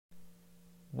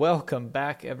Welcome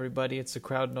back, everybody. It's the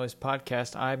Crowd Noise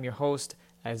Podcast. I'm your host,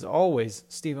 as always,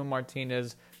 Steven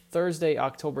Martinez. Thursday,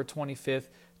 October 25th,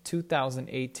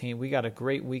 2018. We got a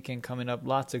great weekend coming up.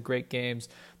 Lots of great games.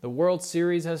 The World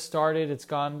Series has started. It's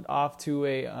gone off to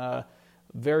a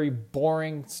very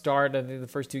boring start. I think the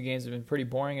first two games have been pretty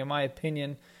boring, in my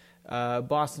opinion.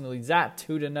 Boston leads that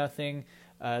 2-0.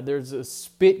 There's a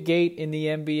Spitgate in the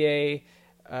NBA.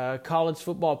 College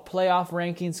football playoff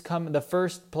rankings come. The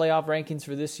first playoff rankings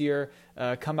for this year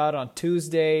come out on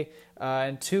Tuesday.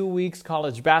 In 2 weeks,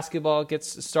 college basketball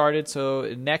gets started.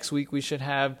 So next week we should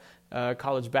have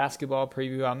college basketball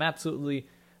preview. I'm absolutely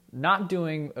not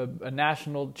doing a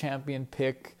national champion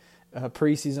pick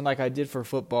preseason like I did for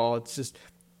football.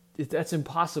 That's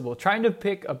impossible. Trying to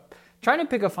pick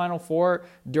a Final Four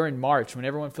during March when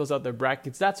everyone fills out their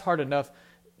brackets, that's hard enough.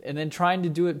 And then trying to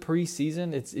do it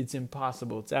preseason, it's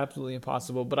impossible. It's absolutely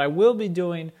impossible. But I will be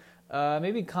doing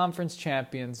maybe conference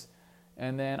champions,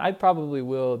 and then I probably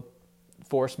will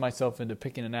force myself into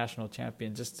picking a national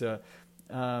champion just to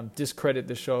discredit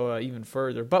the show even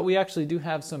further. But we actually do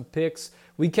have some picks.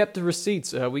 We kept the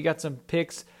receipts. We got some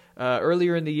picks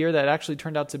earlier in the year that actually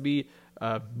turned out to be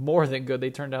more than good.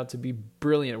 They turned out to be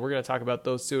brilliant. We're going to talk about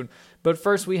those soon. But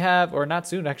first we have, or not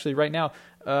soon, actually right now,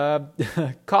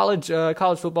 college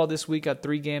football this week. Got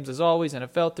 3 games as always.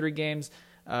 NFL 3 games.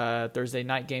 Thursday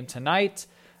night game tonight.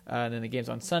 And then the games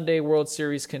on Sunday. World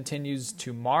Series continues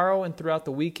tomorrow and throughout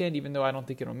the weekend, even though I don't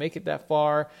think it'll make it that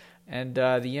far. And the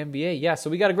NBA. Yeah,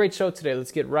 so we got a great show today.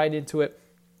 Let's get right into it.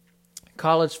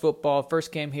 College football,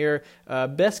 first game here.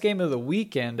 Best game of the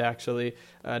weekend, actually.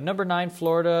 Number 9,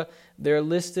 Florida. They're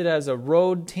listed as a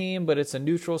road team, but it's a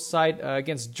neutral site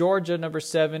against Georgia, number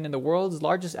 7, in the world's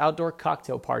largest outdoor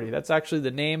cocktail party. That's actually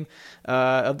the name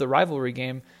of the rivalry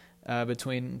game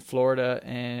between Florida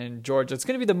and Georgia. It's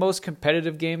going to be the most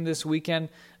competitive game this weekend.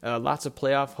 Lots of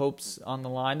playoff hopes on the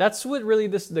line. That's what really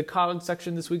the college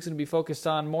section this week's going to be focused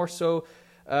on. More so,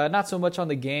 not so much on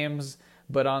the games,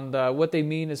 but on what they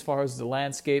mean as far as the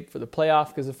landscape for the playoff,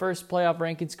 because the first playoff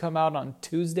rankings come out on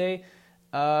Tuesday,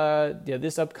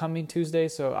 this upcoming Tuesday,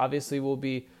 so obviously we'll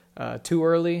be too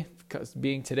early because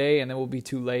being today, and then we'll be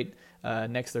too late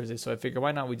next Thursday. So I figure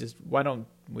why don't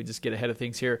we just get ahead of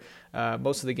things here?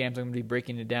 Most of the games I'm going to be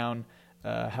breaking it down,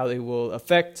 how they will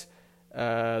affect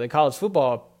the college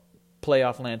football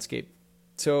playoff landscape.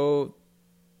 So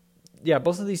yeah,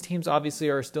 both of these teams obviously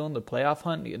are still in the playoff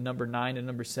hunt, number 9 and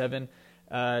number 7.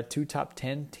 2 top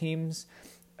 10 teams.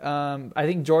 I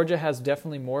think Georgia has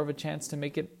definitely more of a chance to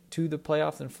make it to the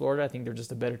playoff than Florida. I think they're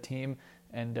just a better team.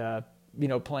 And,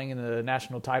 playing in the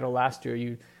national title last year,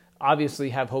 you obviously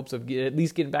have hopes of at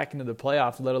least getting back into the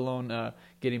playoff, let alone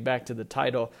getting back to the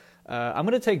title. I'm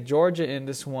going to take Georgia in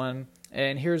this one,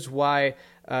 and here's why.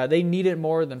 They need it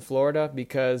more than Florida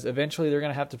because eventually they're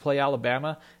going to have to play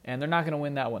Alabama, and they're not going to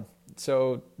win that one.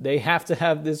 So they have to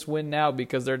have this win now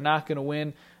because they're not going to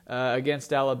win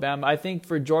against Alabama. I think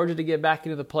for Georgia to get back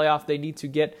into the playoff, they need to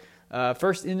get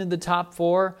first into the top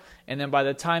 4, and then by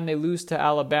the time they lose to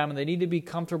Alabama, they need to be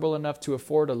comfortable enough to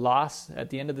afford a loss at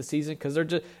the end of the season because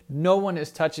no one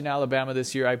is touching Alabama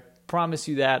this year. I promise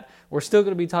you that. We're still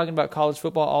going to be talking about college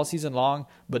football all season long,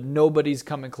 but nobody's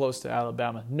coming close to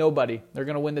Alabama. Nobody. They're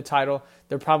going to win the title.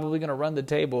 They're probably going to run the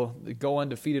table, go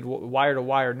undefeated wire to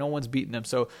wire. No one's beating them.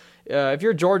 So if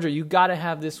you're Georgia, you got to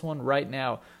have this one right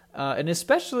now. And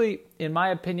especially, in my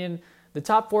opinion, the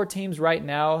top 4 teams right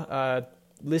now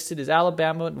listed as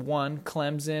Alabama at 1,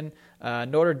 Clemson,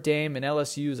 Notre Dame, and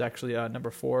LSU is actually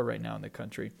number 4 right now in the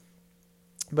country.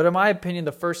 But in my opinion,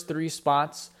 the first 3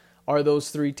 spots are those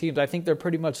 3 teams. I think they're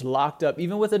pretty much locked up.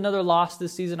 Even with another loss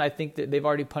this season, I think that they've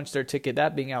already punched their ticket,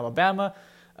 that being Alabama,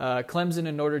 Clemson,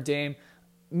 and Notre Dame.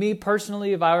 Me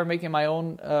personally, if I were making my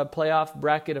own playoff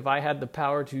bracket, if I had the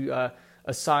power to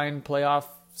assign playoff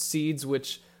seeds,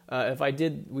 which if I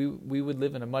did, we would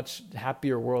live in a much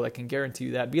happier world. I can guarantee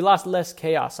you that. It'd be a lot less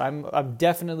chaos. I'm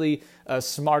definitely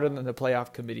smarter than the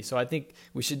playoff committee, so I think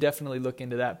we should definitely look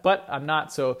into that. But I'm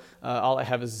not, so all I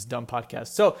have is this dumb podcast.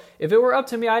 So if it were up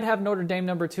to me, I'd have Notre Dame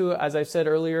number 2. As I've said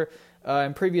earlier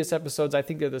in previous episodes, I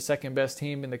think they're the second best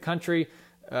team in the country.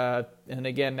 And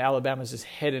again, Alabama's just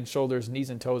head and shoulders, knees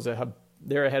and toes.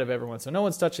 They're ahead of everyone, so no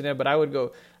one's touching them. But I would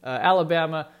go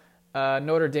Alabama,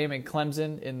 Notre Dame, and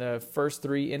Clemson in the first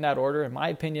 3 in that order, in my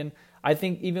opinion. I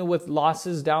think even with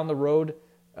losses down the road,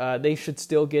 they should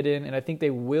still get in, and I think they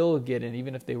will get in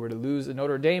even if they were to lose. And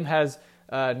Notre Dame has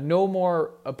no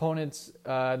more opponents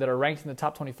that are ranked in the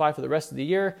top 25 for the rest of the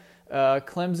year.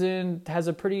 Clemson has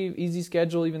a pretty easy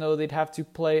schedule, even though they'd have to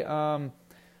play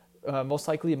most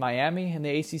likely Miami in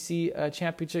the ACC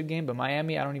championship game. But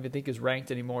Miami, I don't even think is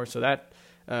ranked anymore, so that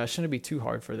Shouldn't be too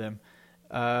hard for them.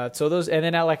 So those, and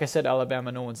then like I said,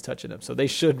 Alabama, no one's touching them, so they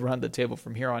should run the table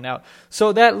from here on out.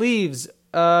 So that leaves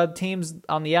teams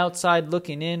on the outside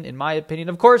looking in my opinion.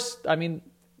 Of course, I mean,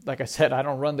 like I said, I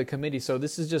don't run the committee, so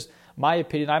this is just my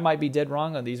opinion. I might be dead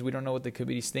wrong on these. We don't know what the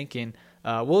committee's thinking.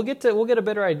 We'll get a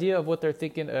better idea of what they're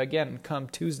thinking again come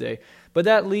Tuesday. But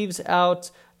that leaves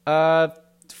out 4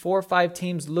 or 5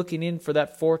 teams looking in for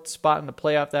that 4th spot in the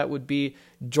playoff. That would be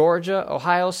Georgia,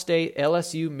 Ohio State,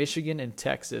 LSU, Michigan, and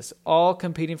Texas, all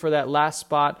competing for that last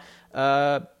spot,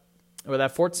 or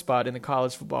that 4th spot in the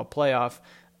college football playoff.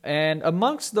 And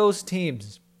amongst those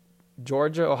teams,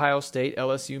 Georgia, Ohio State,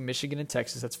 LSU, Michigan, and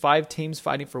Texas, that's 5 teams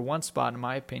fighting for one spot, in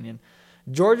my opinion.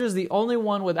 Georgia's the only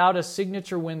one without a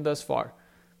signature win thus far.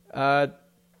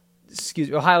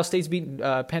 Ohio State's beaten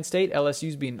Penn State,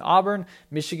 LSU's beaten Auburn,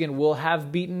 Michigan will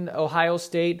have beaten Ohio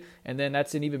State, and then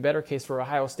that's an even better case for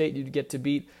Ohio State. You'd get to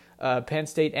beat Penn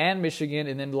State and Michigan,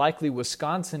 and then likely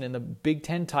Wisconsin in the Big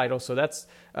Ten title. So that's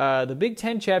the Big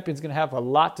Ten champion's going to have a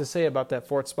lot to say about that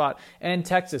 4th spot. And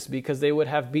Texas, because they would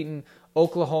have beaten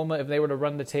Oklahoma. If they were to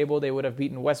run the table, they would have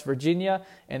beaten West Virginia,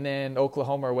 and then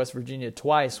Oklahoma or West Virginia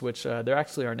twice, which they're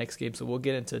actually our next game, so we'll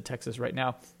get into Texas right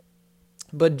now.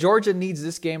 But Georgia needs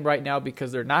this game right now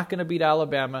because they're not going to beat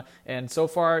Alabama, and so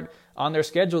far on their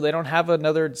schedule, they don't have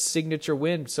another signature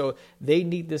win, so they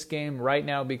need this game right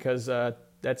now because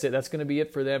that's it. That's going to be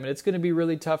it for them, and it's going to be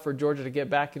really tough for Georgia to get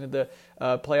back into the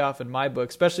playoff in my book,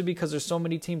 especially because there's so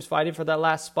many teams fighting for that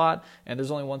last spot, and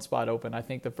there's only one spot open. I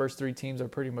think the first 3 teams are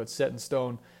pretty much set in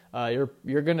stone.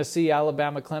 You're going to see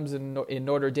Alabama, Clemson, in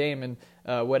Notre Dame in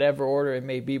whatever order it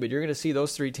may be, but you're going to see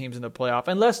those 3 teams in the playoff.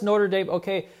 Unless Notre Dame,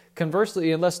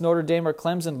 conversely, unless Notre Dame or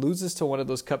Clemson loses to one of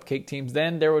those cupcake teams,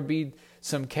 then there would be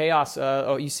some chaos.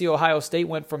 You see Ohio State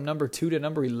went from number 2 to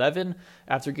number 11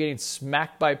 after getting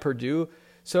smacked by Purdue.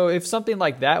 So if something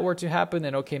like that were to happen,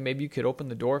 then maybe you could open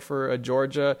the door for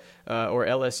Georgia or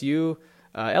LSU.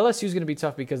 LSU is going to be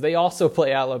tough because they also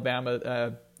play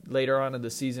Alabama later on in the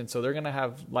season, so they're going to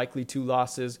have likely 2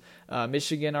 losses.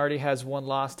 Michigan already has 1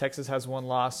 loss. Texas has 1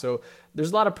 loss. So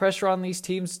there's a lot of pressure on these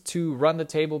teams to run the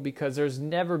table because there's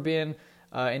never been,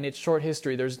 in its short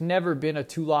history, there's never been a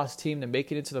 2-loss team to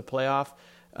make it into the playoff.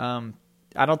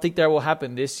 I don't think that will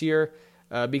happen this year.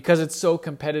 Because it's so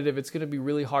competitive, it's going to be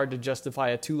really hard to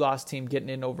justify a 2-loss team getting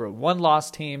in over a 1-loss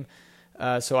team.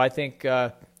 So I think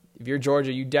if you're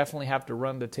Georgia, you definitely have to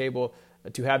run the table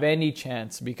to have any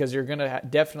chance because you're going to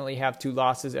definitely have 2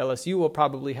 losses. LSU will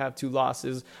probably have 2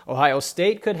 losses. Ohio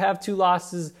State could have 2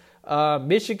 losses.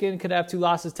 Michigan could have 2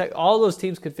 losses. All those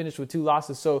teams could finish with 2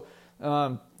 losses. So,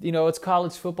 it's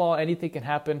college football. Anything can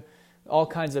happen. All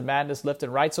kinds of madness left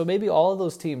and right. So maybe all of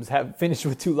those teams have finished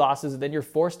with 2 losses, and then you're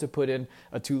forced to put in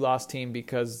a 2-loss team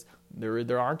because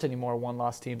there aren't any more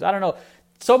 1-loss teams. I don't know.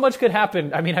 So much could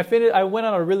happen. I mean, I went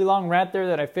on a really long rant there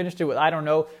that I finished it with, I don't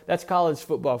know. That's college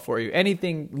football for you.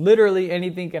 Literally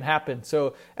anything can happen.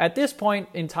 So at this point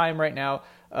in time right now,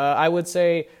 I would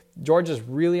say Georgia's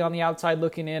really on the outside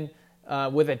looking in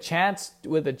with a chance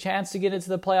to get into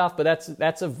the playoff, but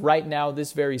that's of right now,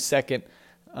 this very second.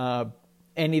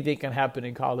 Anything can happen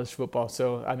in college football.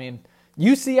 So, I mean,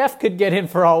 UCF could get in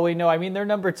for all we know. I mean, they're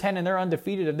number 10 and they're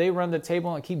undefeated. If they run the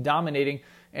table and keep dominating,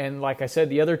 and like I said,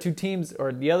 the other 2 teams,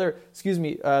 or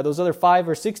those other 5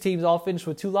 or 6 teams all finished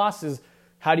with 2 losses,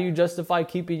 how do you justify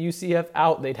keeping UCF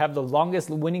out? They'd have the longest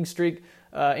winning streak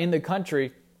in the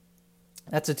country.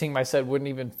 That's a team I said wouldn't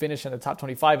even finish in the top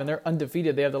 25, and they're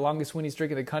undefeated. They have the longest winning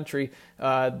streak in the country.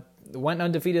 Went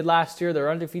undefeated last year. They're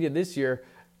undefeated this year.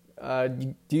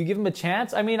 Do you give them a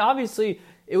chance? I mean, obviously,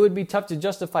 it would be tough to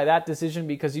justify that decision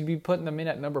because you'd be putting them in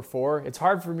at number 4. It's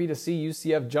hard for me to see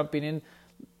UCF jumping in.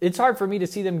 It's hard for me to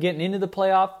see them getting into the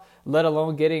playoff, let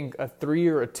alone getting a 3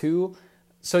 or a 2.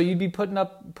 So you'd be putting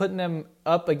them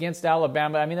up against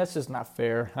Alabama. I mean, that's just not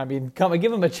fair. I mean,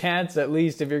 give them a chance at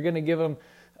least. If you're going to give them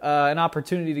an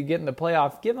opportunity to get in the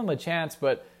playoff, give them a chance.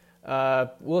 But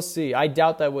we'll see. I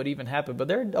doubt that would even happen. But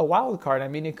they're a wild card. I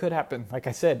mean, it could happen. Like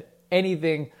I said,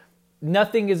 anything.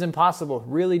 Nothing is impossible.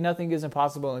 Really, nothing is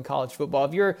impossible in college football.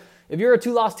 If you're a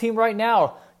 2-loss team right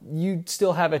now, you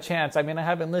still have a chance. I mean, I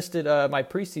haven't listed my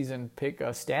preseason pick,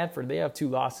 Stanford. They have 2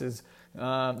 losses.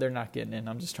 They're not getting in.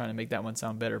 I'm just trying to make that one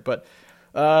sound better. But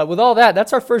with all that,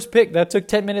 that's our first pick. That took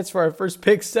 10 minutes for our first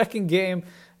pick. Second game,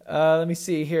 let me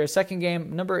see here. Second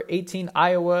game, number 18,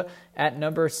 Iowa at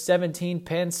number 17,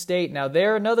 Penn State. Now,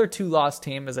 they're another 2-loss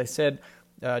team, as I said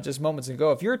just moments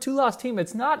ago. If you're a 2-loss team,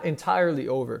 it's not entirely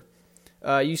over.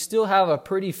 You still have a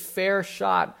pretty fair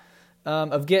shot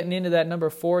of getting into that number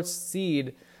 4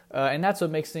 seed, and that's what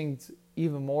makes things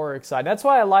even more exciting. That's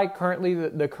why I like currently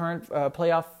the current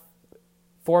playoff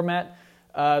format.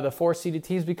 the 4-seeded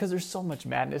teams, because there's so much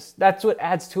madness. That's what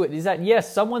adds to it, is that,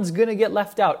 yes, someone's going to get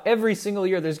left out every single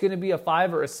year. There's going to be a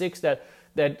 5 or a 6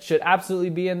 that should absolutely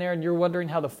be in there, and you're wondering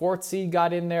how the 4th seed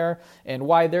got in there and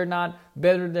why they're not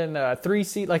better than a 3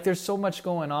 seed. Like, there's so much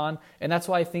going on, and that's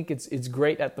why I think it's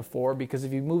great at the 4, because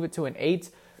if you move it to an 8,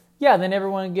 yeah, then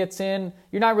everyone gets in.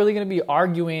 You're not really going to be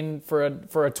arguing for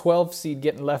a 12 seed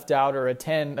getting left out, or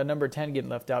a number 10 getting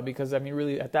left out, because, I mean,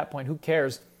 really, at that point, who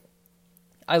cares?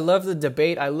 I love the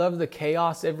debate. I love the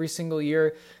chaos every single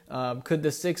year. Could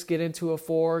the 6 get into a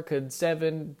 4? Could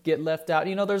 7 get left out?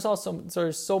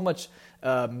 There's so much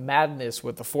madness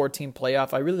with the 4-team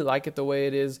playoff. I really like it the way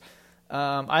it is.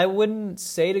 I wouldn't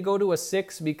say to go to a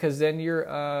 6, because then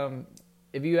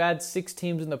if you add 6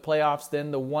 teams in the playoffs,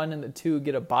 then the 1 and the 2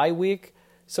 get a bye week,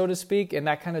 so to speak, and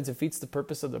that kind of defeats the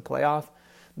purpose of the playoff.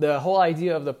 The whole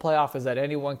idea of the playoff is that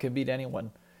anyone can beat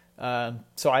anyone.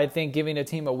 So I think giving a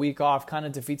team a week off kind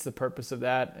of defeats the purpose of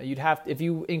that. If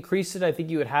you increase it, I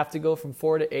think you would have to go from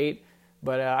 4 to 8,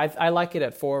 but I like it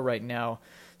at 4 right now.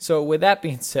 So with that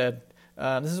being said,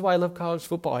 this is why I love college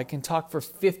football. I can talk for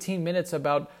 15 minutes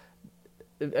about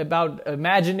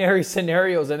imaginary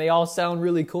scenarios, and they all sound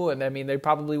really cool, and I mean, they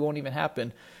probably won't even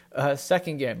happen.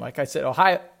 Second game, like I said,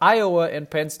 Iowa and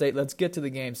Penn State. Let's get to the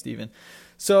game, Steven.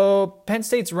 So Penn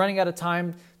State's running out of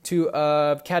time to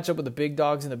catch up with the big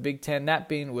dogs in the Big Ten, that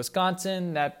being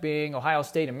Wisconsin, that being Ohio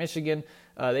State and Michigan.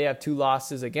 They have 2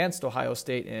 losses against Ohio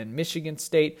State and Michigan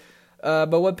State.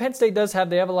 But what Penn State does have,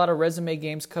 they have a lot of resume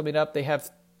games coming up. They have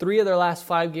 3 of their last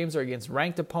 5 games are against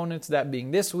ranked opponents, that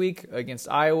being this week against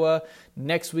Iowa,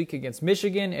 next week against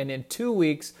Michigan, and in 2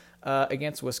 weeks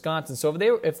against Wisconsin. So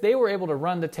if they were able to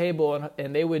run the table,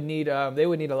 and they would need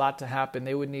a lot to happen.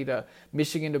 They would need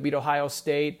Michigan to beat Ohio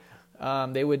State.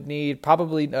 They would need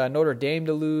probably Notre Dame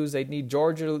to lose. They'd need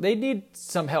Georgia. They'd need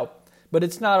some help. But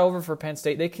it's not over for Penn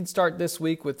State. They can start this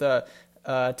week with a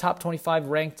top 25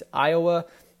 ranked Iowa.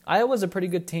 Iowa's a pretty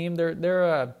good team.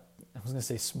 They're I was going to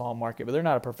say small market, but they're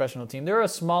not a professional team. They're a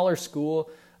smaller school,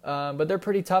 but they're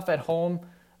pretty tough at home.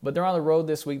 But they're on the road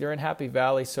this week. They're in Happy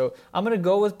Valley. So I'm going to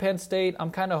go with Penn State. I'm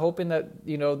kind of hoping that,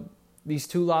 these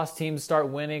 2 lost teams start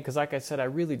winning, because like I said, I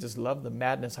really just love the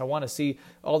madness. I want to see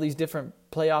all these different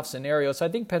playoff scenarios. So I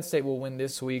think Penn State will win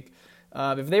this week.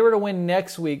 If they were to win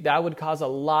next week, that would cause a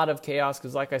lot of chaos,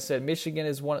 because like I said, Michigan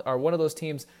is one of those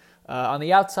teams on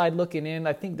the outside looking in.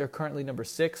 I think they're currently number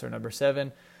 6 or number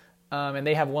 7, and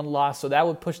they have 1 loss. So that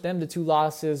would push them to 2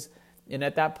 losses. And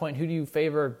at that point, who do you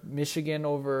favor, Michigan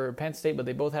over Penn State? But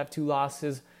they both have 2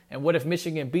 losses. And what if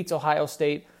Michigan beats Ohio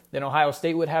State? Then Ohio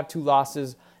State would have 2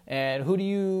 losses. And who do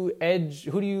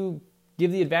you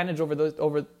give the advantage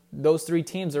over those 3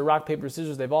 teams? They're rock, paper,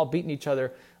 scissors. They've all beaten each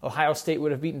other. Ohio State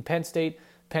would have beaten Penn State.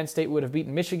 Penn State would have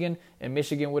beaten Michigan, and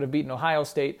Michigan would have beaten Ohio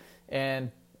State.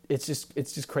 And it's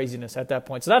just craziness at that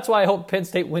point. So that's why I hope Penn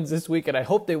State wins this week, and I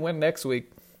hope they win next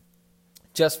week.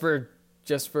 Just for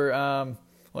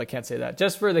I can't say that.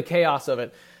 Just for the chaos of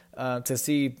it, to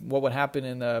see what would happen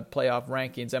in the playoff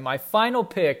rankings. And my final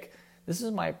pick, this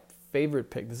is my favorite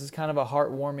pick. This is kind of a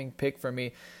heartwarming pick for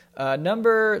me.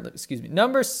 Number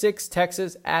 6,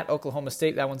 Texas at Oklahoma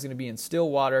State. That one's going to be in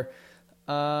Stillwater.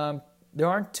 There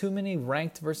aren't too many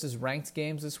ranked versus ranked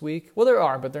games this week. Well, there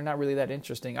are, but they're not really that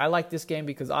interesting. I like this game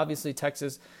because obviously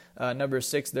Texas, number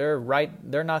 6,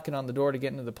 they're knocking on the door to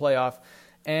get into the playoff.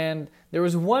 And there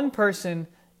was one person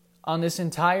on this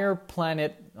entire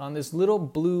planet, on this little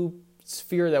blue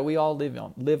sphere that we all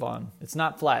live on. It's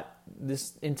not flat.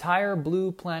 This entire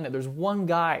blue planet, there's one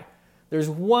guy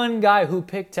who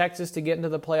picked Texas to get into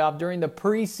the playoff during the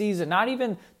preseason, not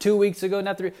even 2 weeks ago,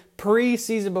 not 3,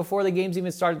 preseason before the games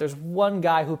even started. There's one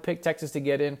guy who picked Texas to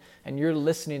get in, and you're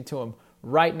listening to him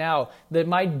right now. That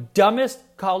my dumbest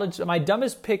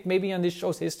pick maybe on this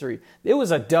show's history. It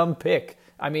was a dumb pick.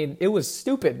 I mean, it was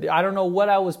stupid. I don't know what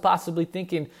I was possibly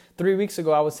thinking 3 weeks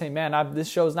ago. I was saying, man, this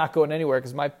show's not going anywhere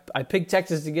because I picked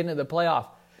Texas to get into the playoff.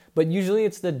 But usually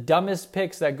it's the dumbest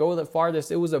picks that go the farthest.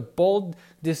 It was a bold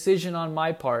decision on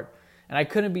my part. And I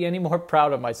couldn't be any more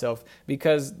proud of myself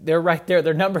because they're right there.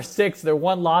 They're number 6. They're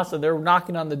 1 loss, and they're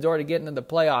knocking on the door to get into the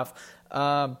playoff.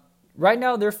 Right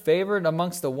now, they're favored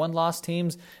amongst the 1-loss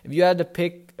teams. If you had to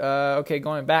pick,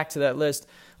 going back to that list,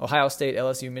 Ohio State,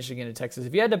 LSU, Michigan, and Texas.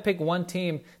 If you had to pick one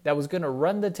team that was going to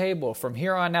run the table from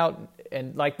here on out,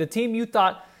 and like the team you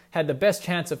thought had the best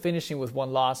chance of finishing with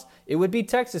 1 loss, it would be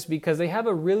Texas because they have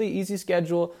a really easy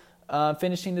schedule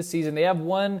finishing the season. They have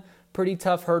one pretty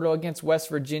tough hurdle against West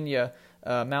Virginia,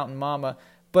 Mountain Mama,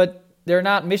 but they're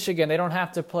not Michigan. They don't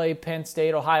have to play Penn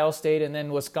State, Ohio State, and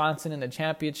then Wisconsin in the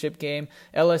championship game.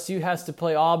 LSU has to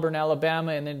play Auburn,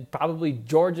 Alabama, and then probably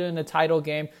Georgia in the title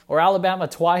game, or Alabama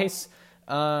twice.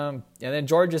 And then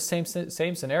Georgia's same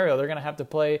scenario. They're going to have to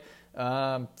play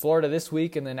Florida this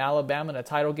week and then Alabama in a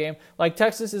title game. Like,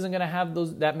 Texas isn't going to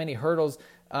have that many hurdles.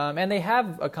 And they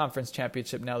have a conference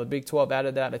championship now. The Big 12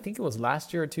 added that. I think it was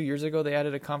last year or 2 years ago they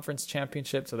added a conference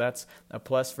championship, so that's a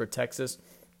plus for Texas.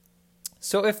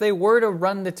 So if they were to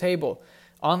run the table,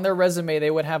 on their resume they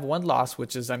would have one loss,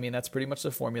 which is, that's pretty much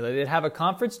the formula. They'd have a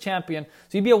conference champion.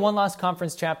 So you'd be a one-loss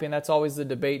conference champion. That's always the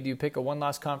debate. Do you pick a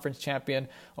one-loss conference champion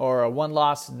or a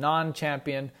one-loss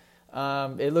non-champion?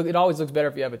 It always looks better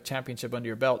if you have a championship under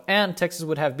your belt. And Texas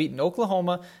would have beaten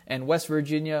Oklahoma and West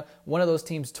Virginia, one of those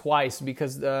teams, twice,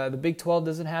 because the Big 12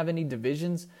 doesn't have any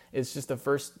divisions. It's just the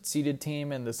first-seeded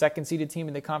team and the second-seeded team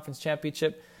in the conference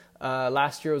championship.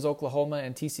 Last year it was Oklahoma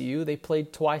and TCU. They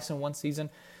played twice in one season.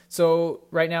 So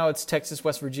right now it's Texas,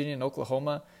 West Virginia, and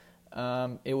Oklahoma.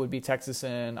 It would be Texas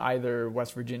and either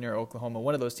West Virginia or Oklahoma,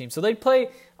 one of those teams. So they'd play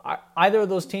either of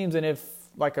those teams, and if,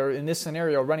 in this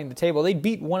scenario, running the table, they'd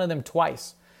beat one of them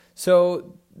twice.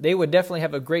 So they would definitely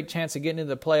have a great chance of getting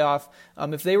into the playoff.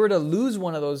 If they were to lose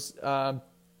one of those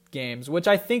games, which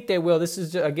I think they will, this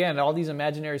is, again, all these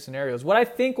imaginary scenarios. What I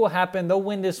think will happen, they'll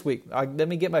win this week. Let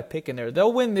me get my pick in there.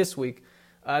 They'll win this week.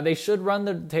 They should run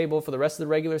the table for the rest of the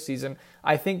regular season.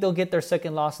 I think they'll get their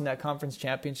second loss in that conference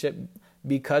championship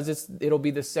because it'll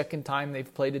be the second time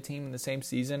they've played a team in the same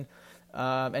season.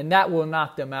 And that will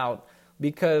knock them out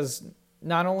because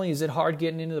not only is it hard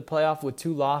getting into the playoff with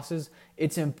 2 losses,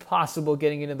 it's impossible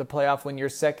getting into the playoff when your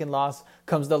second loss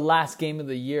comes the last game of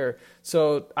the year.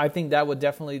 So I think that would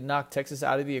definitely knock Texas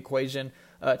out of the equation.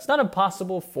 It's not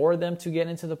impossible for them to get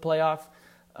into the playoff,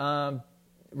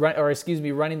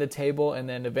 running the table and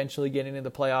then eventually getting into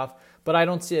the playoff. But I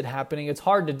don't see it happening. It's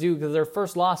hard to do because their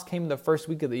first loss came the first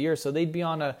week of the year. So they'd be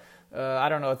on a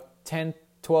 10,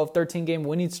 12, 13-game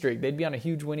winning streak. They'd be on a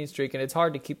huge winning streak, and it's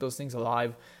hard to keep those things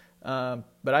alive.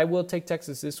 But I will take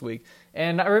Texas this week.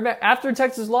 And I remember after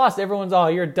Texas lost, everyone's, oh,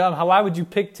 you're dumb. Why would you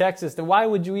pick Texas? Then why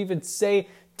would you even say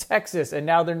Texas? And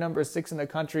now they're number 6 in the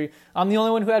country. I'm the only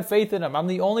one who had faith in them. I'm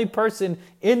the only person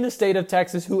in the state of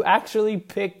Texas who actually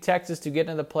picked Texas to get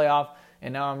into the playoff,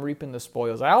 and now I'm reaping the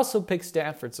spoils. I also picked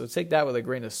Stanford, so take that with a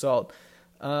grain of salt.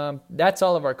 That's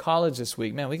all of our college this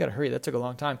week. Man, we got to hurry. That took a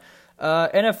long time.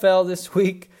 NFL this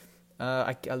week.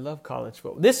 I love college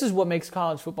football. This is what makes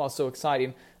college football so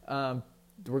exciting.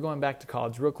 We're going back to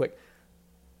college real quick.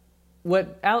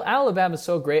 What Alabama is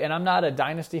so great, and I'm not a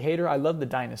dynasty hater. I love the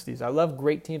dynasties. I love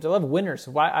great teams. I love winners.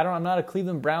 I'm not a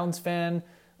Cleveland Browns fan.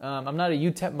 I'm not a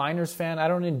UTEP Miners fan. I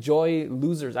don't enjoy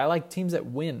losers. I like teams that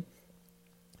win.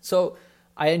 So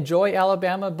I enjoy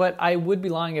Alabama, but I would be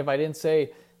lying if I didn't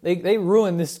say they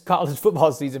ruined this college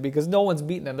football season because no one's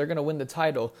beaten them. They're going to win the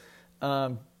title.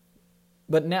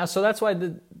 But now, so that's why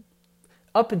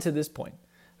up until this point,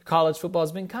 college football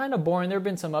has been kind of boring. There have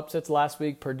been some upsets last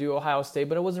week, Purdue, Ohio State,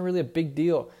 but it wasn't really a big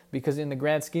deal because in the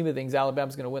grand scheme of things,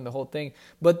 Alabama's going to win the whole thing.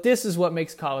 But this is what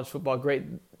makes college football great.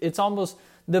 It's almost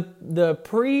the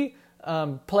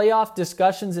playoff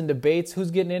discussions and debates,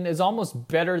 who's getting in, is almost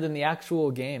better than the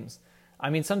actual games. I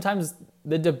mean, sometimes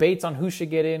the debates on who should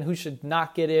get in, who should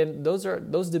not get in,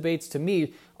 those debates to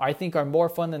me, I think, are more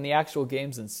fun than the actual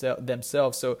games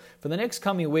themselves. So for the next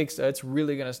coming weeks, it's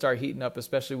really going to start heating up,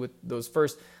 especially with those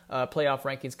first playoff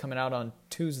rankings coming out on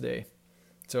Tuesday.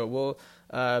 So we'll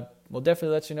definitely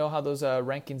let you know how those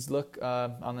rankings look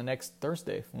on the next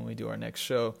Thursday when we do our next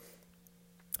show.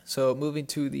 So moving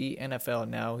to the NFL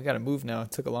now. We got to move now.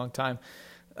 It took a long time.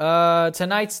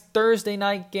 Tonight's Thursday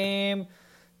night game,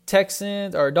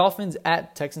 Dolphins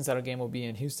at Texans. That game will be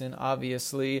in Houston,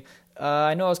 obviously.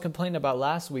 I know I was complaining about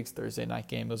last week's Thursday night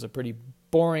game. It was a pretty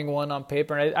boring one on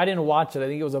paper. And I didn't watch it. I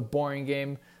think it was a boring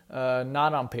game,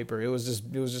 not on paper. It was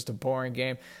just a boring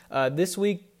game. This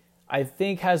week, I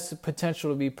think, has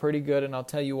potential to be pretty good, and I'll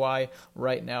tell you why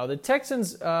right now. The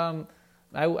Texans,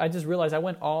 I just realized I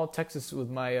went all Texas with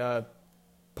my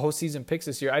postseason picks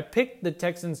this year. I picked the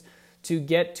Texans to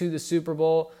get to the Super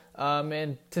Bowl,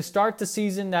 and to start the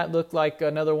season, that looked like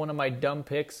another one of my dumb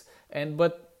picks.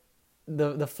 But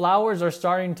the flowers are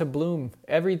starting to bloom.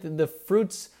 The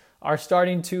fruits are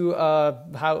starting to,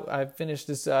 how I finished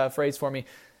this phrase for me,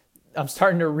 I'm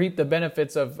starting to reap the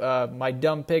benefits of my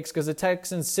dumb picks, because the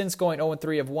Texans, since going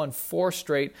 0-3, have won 4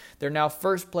 straight. They're now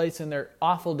first place in their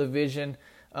awful division.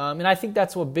 And I think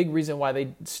that's a big reason why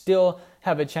they still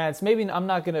have a chance. Maybe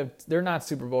they're not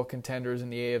Super Bowl contenders in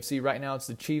the AFC. Right now it's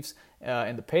the Chiefs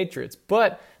and the Patriots.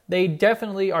 But they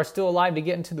definitely are still alive to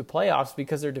get into the playoffs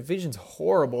because their division's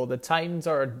horrible. The Titans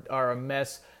are a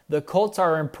mess. The Colts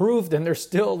are improved, and they're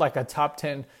still like a top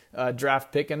 10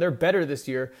 draft pick, and they're better this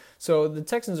year. So the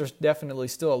Texans are definitely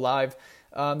still alive.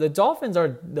 The Dolphins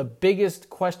are the biggest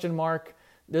question mark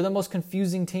They're the most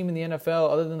confusing team in the NFL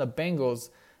other than the Bengals.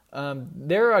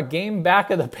 They're a game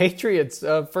back of the Patriots,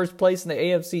 first place in the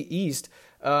AFC East.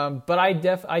 But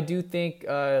I do think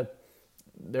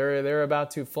they're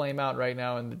about to flame out right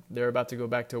now, and they're about to go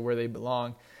back to where they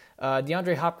belong.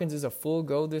 DeAndre Hopkins is a full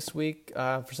go this week.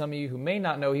 For some of you who may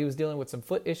not know, he was dealing with some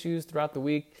foot issues throughout the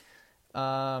week,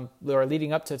 or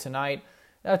leading up to tonight.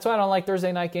 That's why I don't like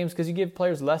Thursday night games, because you give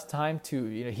players less time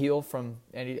to heal from.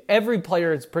 And every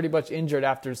player is pretty much injured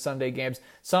after Sunday games.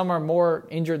 Some are more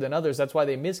injured than others. That's why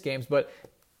they miss games. But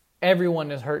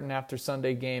everyone is hurting after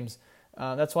Sunday games.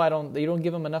 That's why you don't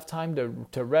give them enough time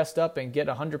to rest up and get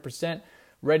 100%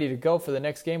 ready to go for the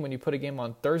next game when you put a game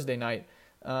on Thursday night.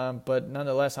 But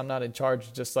nonetheless, I'm not in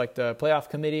charge, just like the playoff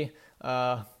committee.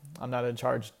 I'm not in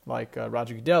charge like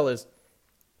Roger Goodell is.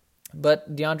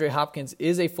 But DeAndre Hopkins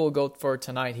is a full go for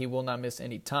tonight. He will not miss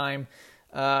any time.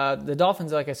 The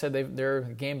Dolphins, like I said, they're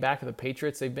a game back of the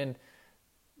Patriots. They've been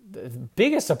the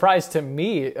biggest surprise to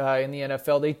me in the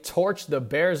NFL. They torched the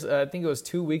Bears. I think it was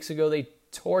 2 weeks ago. They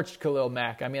torched Khalil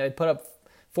Mack. I mean, they put up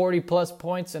 40-plus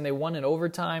points, and they won in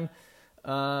overtime.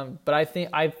 But I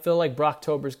feel like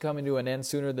Brocktober's coming to an end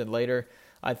sooner than later.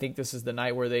 I think this is the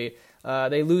night where they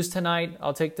lose tonight.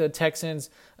 I'll take the Texans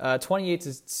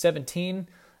 28-17.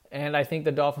 And I think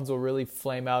the Dolphins will really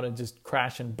flame out and just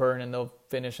crash and burn, and they'll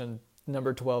finish in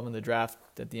number 12 in the draft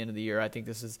at the end of the year. I think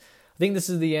this is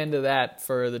the end of that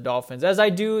for the Dolphins, as I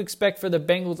do expect for the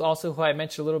Bengals also, who I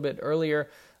mentioned a little bit earlier.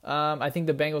 I think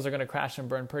the Bengals are going to crash and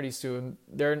burn pretty soon.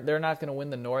 They're not going to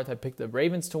win the North. I picked the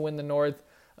Ravens to win the North.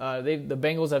 The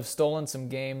Bengals have stolen some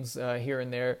games here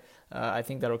and there. I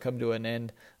think that'll come to an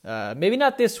end. Maybe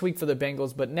not this week for the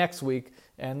Bengals, but next week,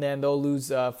 and then they'll lose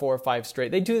 4 or 5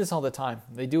 straight. They do this all the time.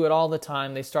 They do it all the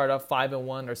time. They start off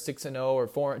 5-1 or 6-0 or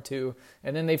 4-2,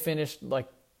 and then they finish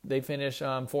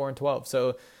 4-12.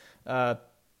 So,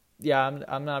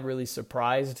 I'm not really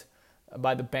surprised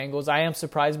by the Bengals. I am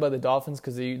surprised by the Dolphins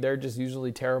because they're just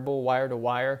usually terrible wire to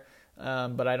wire.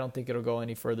 But I don't think it'll go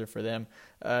any further for them.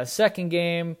 Second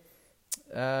game,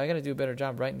 I got to do a better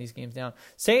job writing these games down.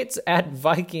 Saints at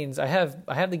Vikings. I have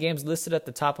the games listed at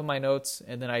the top of my notes,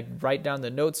 and then I write down the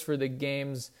notes for the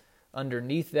games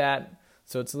underneath that.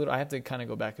 So it's I have to kind of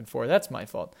go back and forth. That's my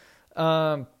fault.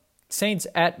 Saints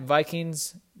at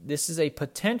Vikings. This is a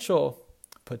potential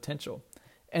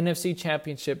NFC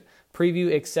Championship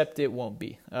preview, except it won't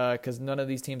be because none of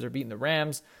these teams are beating the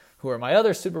Rams, who are my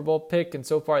other Super Bowl pick, and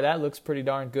so far that looks pretty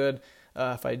darn good,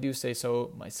 if I do say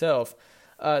so myself.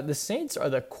 The Saints are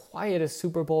the quietest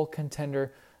Super Bowl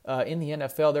contender in the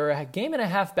NFL. They're a game and a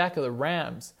half back of the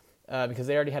Rams because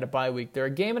they already had a bye week. They're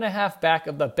a game and a half back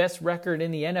of the best record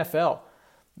in the NFL.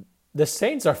 The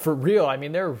Saints are for real. I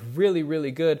mean, they're really,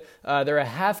 really good. They're a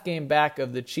half game back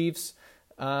of the Chiefs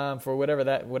for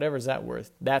whatever's that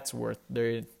worth. That's worth.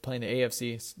 They're playing the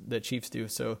AFC, the Chiefs do,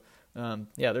 so...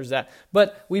 there's that.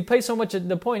 But we pay so much.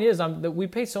 The point is, that we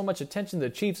pay so much attention to the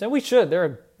Chiefs, and we should.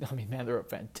 They're a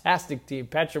fantastic team.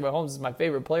 Patrick Mahomes is my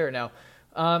favorite player now.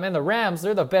 And the Rams,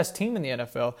 they're the best team in the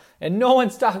NFL. And no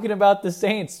one's talking about the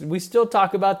Saints. We still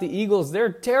talk about the Eagles.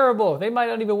 They're terrible. They might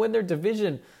not even win their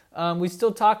division. We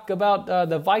still talk about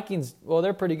the Vikings. Well,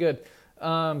 they're pretty good.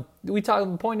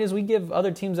 The point is, we give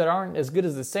other teams that aren't as good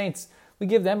as the Saints, we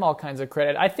give them all kinds of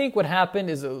credit. I think what happened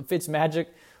is Fitzmagic.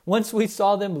 Once we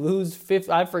saw them lose,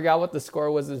 I forgot what the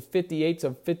score was,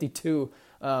 58-52,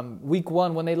 week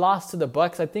 1. When they lost to the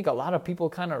Bucs, I think a lot of people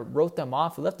kind of wrote them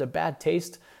off. It left a bad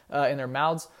taste in their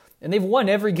mouths. And they've won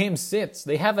every game since.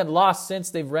 They haven't lost since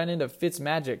they've run into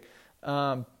Fitzmagic.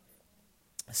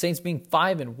 Saints being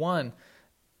 5-1.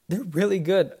 They're really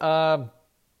good. And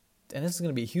this is going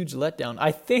to be a huge letdown.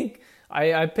 I think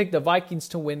I picked the Vikings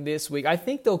to win this week. I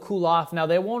think they'll cool off. Now,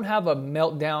 they won't have a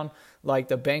meltdown like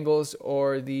the Bengals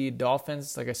or the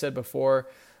Dolphins, like I said before.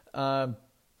 But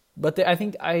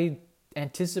I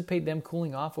anticipate them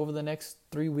cooling off over the next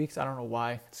 3 weeks. I don't know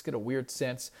why. It's got a weird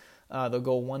sense. They'll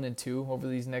go 1-2 over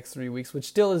these next 3 weeks, which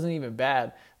still isn't even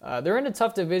bad. They're in a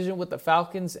tough division with the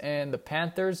Falcons and the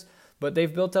Panthers, but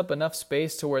they've built up enough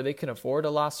space to where they can afford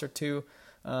a loss or two.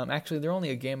 Actually, they're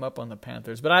only a game up on the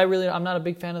Panthers. But I'm not a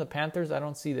big fan of the Panthers. I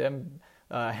don't see them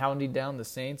hounding down the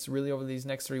Saints really over these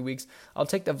next 3 weeks. I'll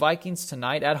take the Vikings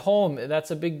tonight at home. That's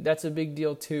a big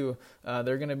deal too.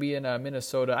 They're going to be in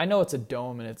Minnesota. I know it's a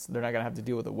dome and they're not going to have to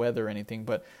deal with the weather or anything,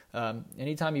 but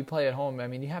anytime you play at home, I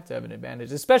mean, you have to have an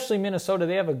advantage. Especially Minnesota,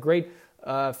 they have a great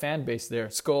fan base there.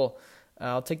 Skol.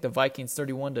 I'll take the Vikings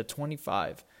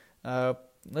 31-25.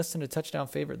 Less than a touchdown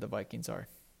favorite the Vikings are,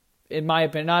 in my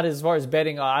opinion. Not as far as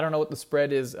betting. I don't know what the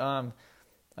spread is. I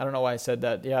don't know why I said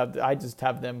that. Yeah, I just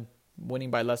have them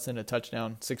winning by less than a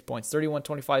touchdown, 6 points,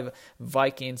 31-25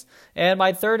 Vikings. And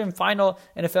my third and final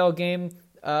NFL game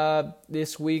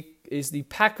this week is the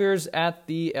Packers at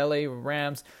the LA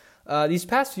Rams. These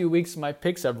past few weeks, my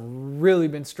picks have really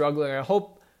been struggling. I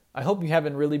hope you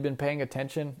haven't really been paying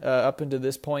attention up until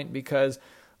this point, because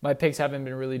my picks haven't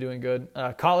been really doing good.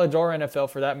 College or NFL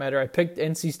for that matter. I picked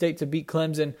NC State to beat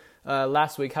Clemson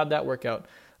last week. How'd that work out?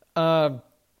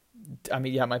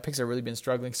 My picks have really been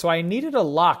struggling. So I needed a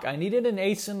lock. I needed an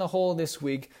ace in the hole this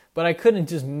week, but I couldn't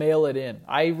just mail it in.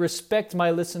 I respect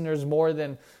my listeners more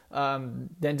than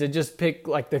to just pick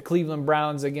like the Cleveland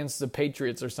Browns against the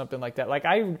Patriots or something like that. Like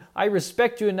I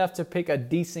respect you enough to pick a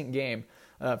decent game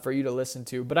for you to listen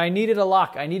to. But I needed a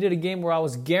lock. I needed a game where I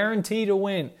was guaranteed to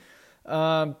win.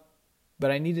 But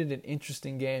I needed an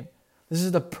interesting game. This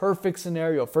is the perfect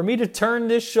scenario for me to turn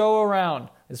this show around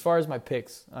as far as my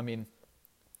picks. I mean,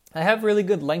 I have really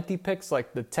good lengthy picks,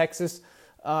 like the Texas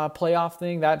playoff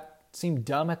thing. That seemed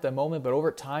dumb at the moment, but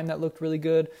over time that looked really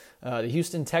good. The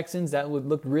Houston Texans, that would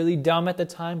look really dumb at the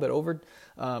time, but over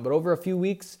a few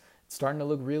weeks, it's starting to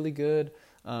look really good.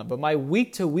 But my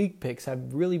week-to-week picks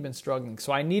have really been struggling.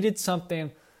 So I needed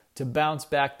something to bounce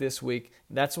back this week.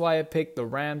 That's why I picked the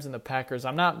Rams and the Packers.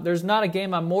 There's not a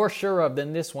game I'm more sure of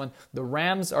than this one. The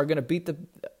Rams are going to beat the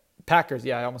Packers.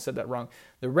 Yeah, I almost said that wrong.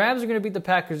 The Rams are going to beat the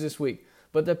Packers this week.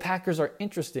 But the Packers are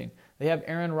interesting. They have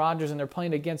Aaron Rodgers, and they're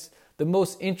playing against the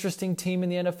most interesting team in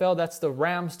the NFL. That's the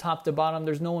Rams, top to bottom.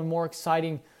 There's no one more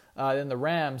exciting than the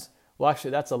Rams. Well,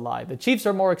 actually, that's a lie. The Chiefs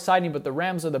are more exciting, but the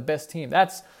Rams are the best team.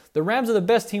 The Rams are the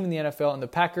best team in the NFL, and the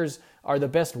Packers are the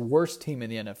best worst team in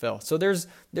the NFL. So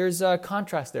there's a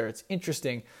contrast there. It's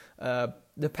interesting.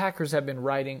 The Packers have been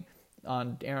riding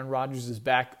on Aaron Rodgers'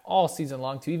 back all season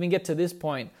long to even get to this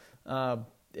point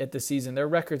at the season. Their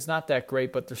record's not that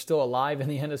great, but they're still alive in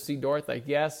the NFC North, I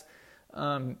guess.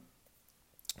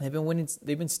 They've been winning.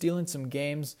 They've been stealing some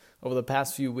games over the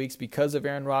past few weeks because of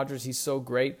Aaron Rodgers. He's so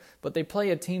great, but they play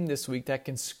a team this week that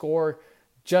can score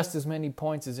just as many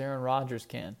points as Aaron Rodgers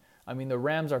can. I mean, the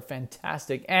Rams are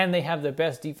fantastic, and they have the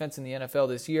best defense in the NFL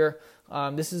this year.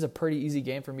 This is a pretty easy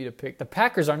game for me to pick. The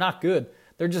Packers are not good.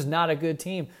 They're just not a good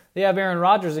team. They have Aaron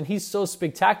Rodgers, and he's so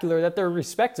spectacular that they're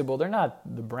respectable. They're not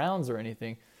the Browns or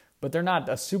anything, but they're not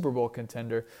a Super Bowl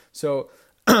contender. So,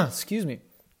 excuse me.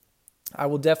 I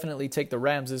will definitely take the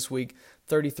Rams this week,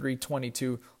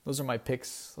 33-22. Those are my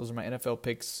picks. Those are my NFL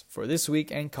picks for this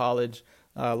week and college.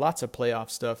 Lots of playoff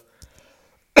stuff.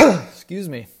 Excuse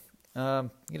me.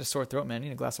 Get a sore throat, man. I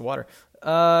need a glass of water.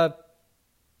 So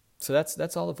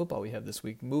that's all the football we have this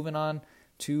week. Moving on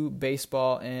to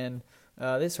baseball, and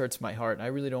this hurts my heart. I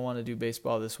really don't want to do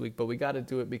baseball this week, but we got to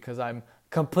do it because I'm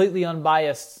completely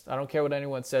unbiased. I don't care what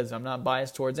anyone says. I'm not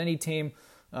biased towards any team.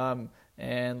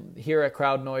 And here at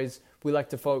Crowd Noise, we like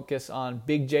to focus on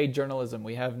Big J journalism.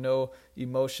 We have no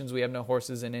emotions. We have no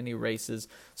horses in any races.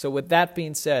 So with that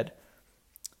being said,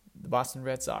 the Boston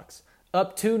Red Sox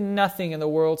up 2-0 in the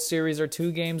World Series, are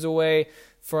 2 games away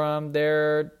from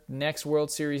their next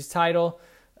World Series title.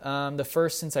 The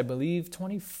first since, I believe,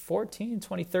 2014,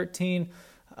 2013.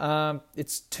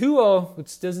 It's 2-0,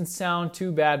 which doesn't sound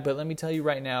too bad, but let me tell you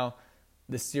right now,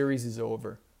 the series is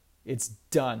over. It's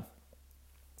done.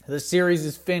 The series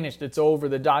is finished. It's over.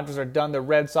 The Dodgers are done. The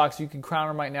Red Sox, you can crown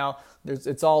them right now.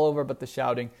 It's all over but the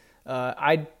shouting.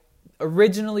 I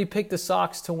originally picked the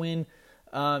Sox to win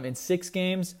in 6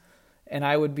 games, and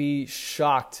I would be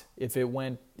shocked if it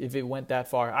went that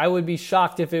far. I would be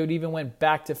shocked if it even went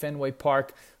back to Fenway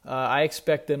Park. I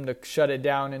expect them to shut it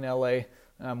down in LA.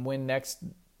 Win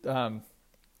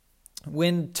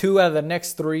 2 out of the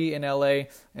next 3 in LA,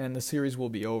 and the series will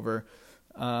be over.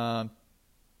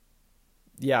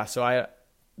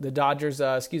 The Dodgers,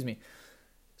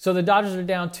 So the Dodgers are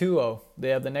down 2-0. They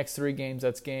have the next 3 games.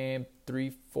 That's game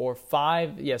 3, 4,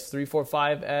 5. Yes, 3, 4,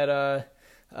 5 at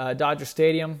Dodger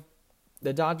Stadium.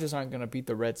 The Dodgers aren't going to beat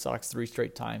the Red Sox 3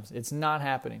 straight times. It's not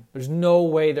happening. There's no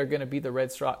way they're going to beat the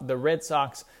Red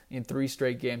Sox in 3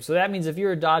 straight games. So that means if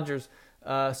you're a Dodgers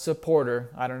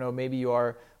supporter, I don't know, maybe you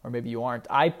are or maybe you aren't.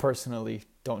 I personally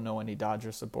don't know any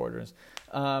Dodgers supporters.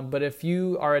 But if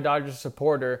you are a Dodgers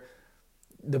supporter,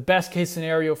 the best case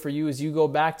scenario for you is you go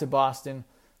back to Boston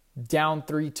down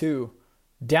 3-2.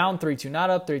 Down 3-2, not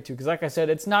up 3-2. Because like I said,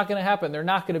 it's not going to happen. They're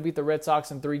not going to beat the Red Sox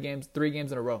in 3 games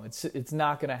in a row. It's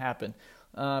not going to happen.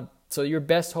 So your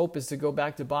best hope is to go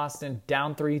back to Boston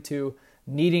down 3-2,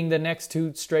 needing the next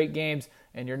 2 straight games,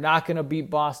 and you're not going to beat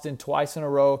Boston twice in a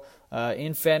row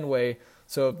in Fenway.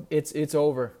 So it's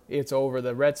over. It's over.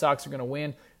 The Red Sox are going to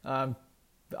win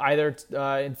either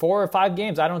in 4 or 5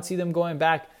 games. I don't see them going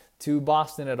back to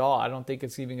Boston at all. I don't think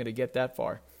it's even going to get that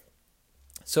far.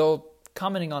 So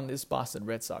commenting on this Boston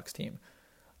Red Sox team.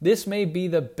 This may be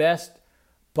the best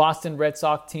Boston Red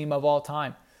Sox team of all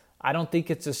time. I don't think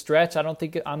it's a stretch. I don't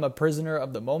think I'm a prisoner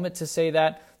of the moment to say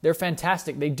that. They're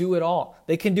fantastic. They do it all.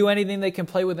 They can do anything. They can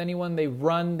play with anyone. They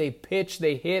run, they pitch,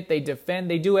 they hit, they defend.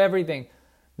 They do everything.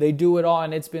 They do it all,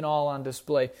 and it's been all on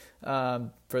display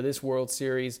for this World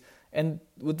Series. And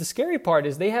what the scary part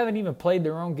is they haven't even played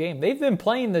their own game. They've been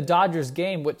playing the Dodgers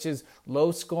game, which is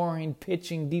low scoring,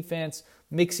 pitching, defense,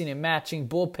 mixing and matching,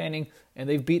 bullpenning, and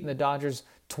they've beaten the Dodgers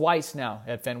twice now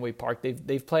at Fenway Park.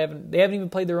 They haven't even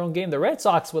played their own game. The Red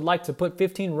Sox would like to put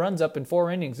 15 runs up in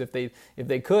 4 innings if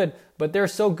they could, but they're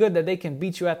so good that they can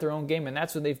beat you at their own game, and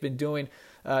that's what they've been doing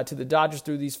to the Dodgers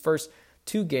through these first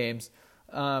 2 games.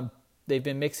 They've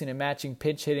been mixing and matching,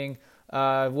 pinch hitting.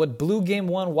 What blew Game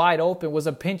 1 wide open was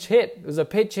a pinch hit. It was a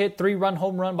pinch hit, 3-run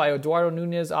home run by Eduardo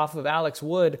Nunez off of Alex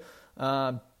Wood.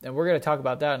 And we're going to talk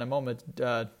about that in a moment.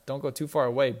 Don't go too far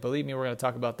away. Believe me, we're going to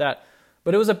talk about that.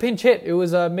 But it was a pinch hit. It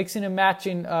was a mixing and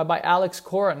matching by Alex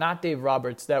Cora, not Dave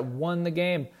Roberts, that won the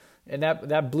game. And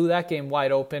that blew that game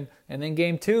wide open. And then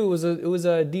Game 2, it was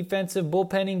a defensive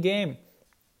bullpenning game.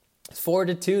 It's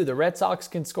 4-2. The Red Sox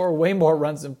can score way more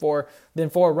runs than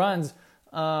four runs.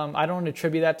 I don't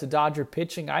attribute that to Dodger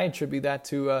pitching. I attribute that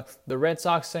to the Red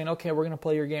Sox saying, okay, we're going to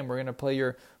play your game. We're going to play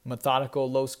your methodical,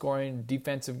 low-scoring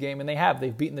defensive game. And they have.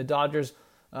 They've beaten the Dodgers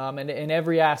in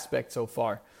every aspect so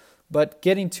far. But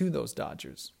getting to those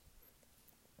Dodgers.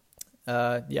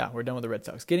 We're done with the Red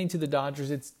Sox. Getting to the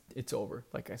Dodgers, it's over.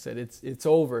 Like I said, it's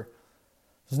over.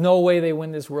 There's no way they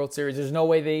win this World Series. There's no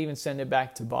way they even send it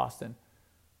back to Boston.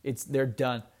 They're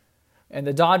done. And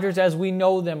the Dodgers, as we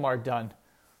know them, are done.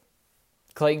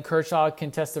 Clayton Kershaw can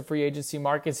test the free agency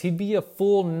markets. He'd be a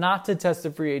fool not to test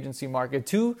the free agency market.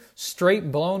 2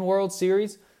 straight blown World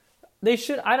Series. They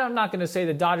should. I'm not going to say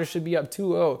the Dodgers should be up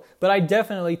 2-0, but I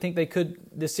definitely think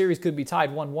the series could be tied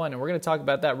 1-1, and we're going to talk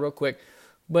about that real quick.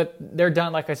 But they're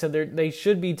done. Like I said, they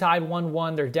should be tied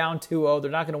 1-1. They're down 2-0. They're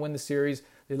not going to win the series.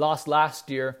 They lost last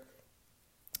year.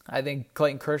 I think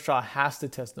Clayton Kershaw has to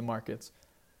test the markets.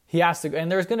 He has to,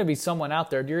 and there's going to be someone out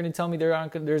there. You're going to tell me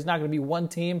there's not going to be one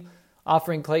team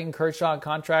offering Clayton Kershaw a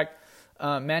contract?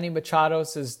 Manny Machado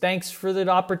says, thanks for the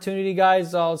opportunity,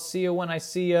 guys. I'll see you when I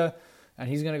see you. And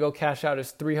he's going to go cash out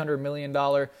his $300 million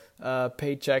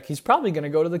paycheck. He's probably going to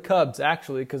go to the Cubs,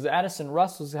 actually, because Addison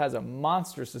Russell has a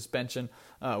monster suspension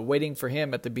waiting for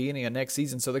him at the beginning of next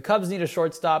season. So the Cubs need a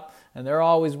shortstop, and they're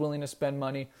always willing to spend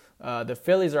money. The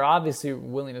Phillies are obviously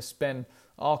willing to spend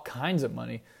all kinds of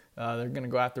money. They're going to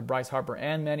go after Bryce Harper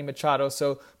and Manny Machado.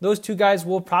 So those 2 guys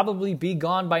will probably be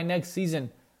gone by next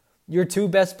season. Your 2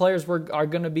 best players are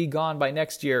going to be gone by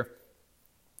next year.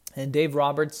 And Dave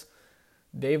Roberts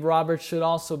should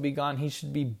also be gone. He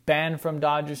should be banned from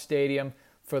Dodger Stadium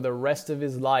for the rest of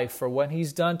his life for what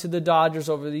he's done to the Dodgers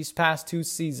over these past 2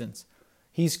 seasons.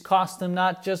 He's cost them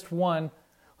not just one.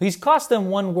 He's cost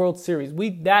them 1 World Series.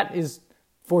 That is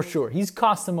for sure. He's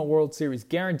cost them a World Series,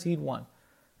 guaranteed 1.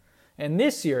 And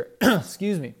this year,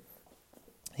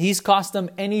 he's cost them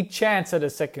any chance at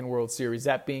a second World Series,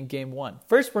 that being Game 1.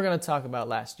 First, we're going to talk about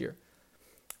last year.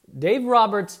 Dave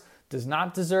Roberts does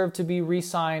not deserve to be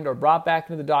re-signed or brought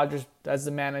back into the Dodgers as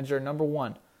the manager. Number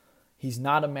 1, he's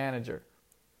not a manager.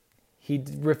 He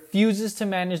refuses to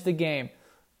manage the game.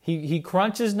 He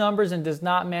crunches numbers and does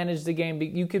not manage the game.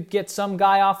 You could get some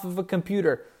guy off of a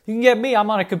computer. You can get me. I'm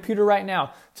on a computer right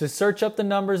now to search up the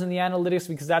numbers and the analytics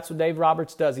because that's what Dave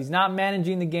Roberts does. He's not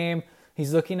managing the game.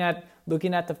 He's looking at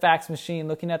the fax machine,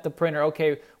 looking at the printer.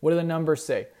 Okay, what do the numbers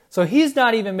say? So he's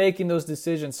not even making those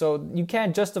decisions. So you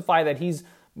can't justify that he's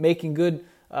making good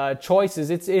choices.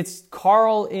 It's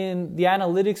Carl in the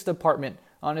analytics department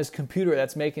on his computer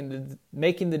that's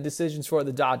making the decisions for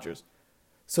the Dodgers.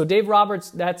 So Dave Roberts,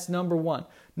 that's number 1.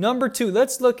 Number 2,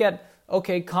 let's look at,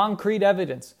 concrete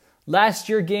evidence. Last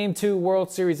year, Game 2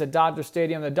 World Series at Dodger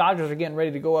Stadium, the Dodgers are getting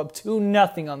ready to go up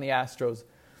 2-0 on the Astros.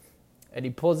 And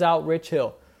he pulls out Rich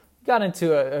Hill. Got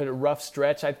into a rough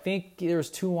stretch. I think there was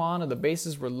 2 on and the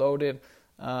bases were loaded.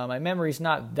 My memory's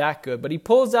not that good. But he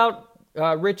pulls out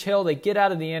Rich Hill. They get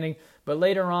out of the inning. But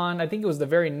later on, I think it was the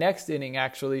very next inning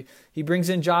actually, he brings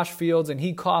in Josh Fields and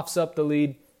he coughs up the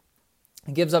lead.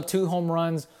 He gives up 2 home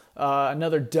runs,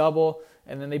 another double,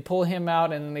 and then they pull him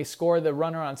out and then they score the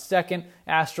runner on second.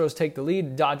 Astros take the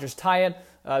lead. The Dodgers tie it.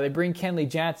 They bring Kenley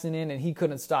Jansen in, and he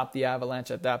couldn't stop the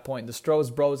Avalanche at that point. The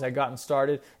Strohs Bros had gotten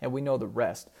started, and we know the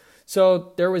rest.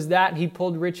 So there was that. He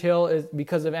pulled Rich Hill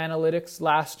because of analytics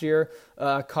last year,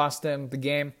 cost them the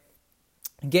game.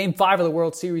 Game 5 of the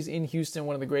World Series in Houston,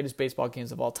 one of the greatest baseball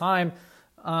games of all time.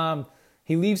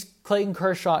 He leaves Clayton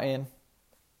Kershaw in.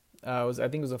 I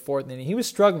think it was the fourth inning. He was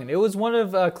struggling. It was one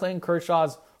of Clayton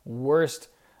Kershaw's worst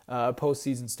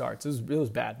postseason starts. It was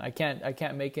bad. I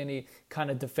can't make any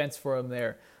kind of defense for him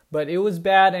there. But it was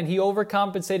bad, and he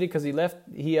overcompensated because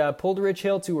he pulled Rich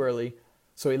Hill too early.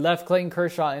 So he left Clayton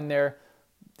Kershaw in there.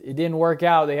 It didn't work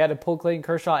out. They had to pull Clayton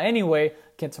Kershaw anyway.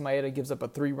 Kenta Maeda gives up a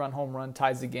 3-run home run,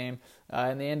 ties the game,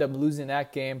 and they end up losing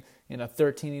that game in a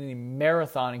 13-inning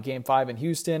marathon in Game 5 in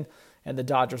Houston, and the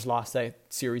Dodgers lost that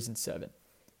series in 7.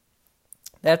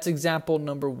 That's example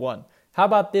number 1. How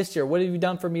about this year? What have you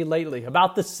done for me lately?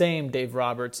 About the same, Dave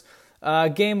Roberts.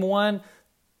 Game 1,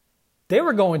 they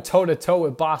were going toe-to-toe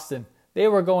with Boston. They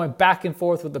were going back and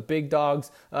forth with the big dogs.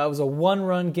 It was a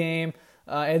 1-run game.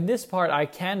 In this part, I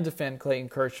can defend Clayton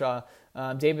Kershaw.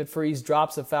 David Freese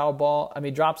drops a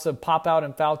pop out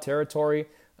in foul territory.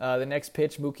 The next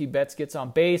pitch, Mookie Betts gets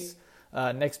on base.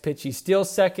 Next pitch, he steals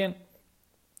second.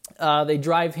 They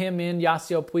drive him in.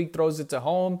 Yasiel Puig throws it to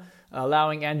home,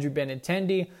 allowing Andrew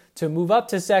Benintendi to move up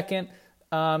to second.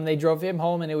 They drove him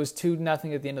home, and it was 2-0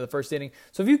 at the end of the first inning.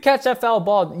 So if you catch that foul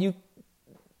ball,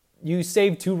 you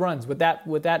save 2 runs with that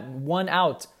 1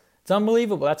 out. It's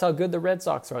unbelievable. That's how good the Red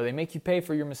Sox are. They make you pay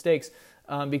for your mistakes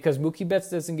because Mookie Betts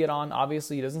doesn't get on.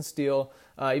 Obviously, he doesn't steal.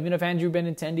 Even if Andrew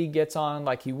Benintendi gets on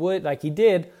like he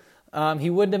did, he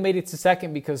wouldn't have made it to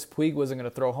second because Puig wasn't going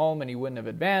to throw home and he wouldn't have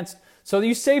advanced. So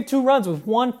you save 2 runs with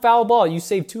 1 foul ball. You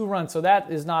save 2 runs. So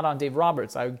that is not on Dave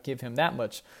Roberts. I would give him that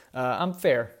much. I'm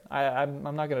fair. I'm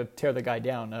not going to tear the guy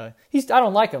down. I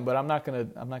don't like him, but I'm not going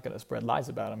to spread lies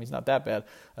about him. He's not that bad.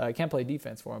 I can't play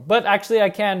defense for him. But actually I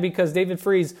can because David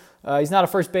Freese, he's not a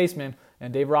first baseman,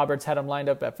 and Dave Roberts had him lined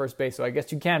up at first base. So I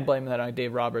guess you can blame that on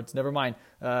Dave Roberts. Never mind.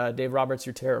 Dave Roberts,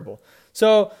 you're terrible.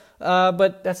 So,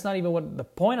 but that's not even what the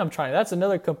point I'm trying. That's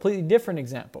another completely different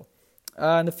example.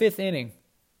 In the 5th inning.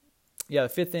 Yeah,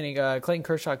 the 5th inning, Clayton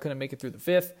Kershaw couldn't make it through the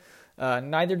 5th.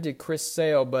 Neither did Chris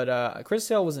Sale, but Chris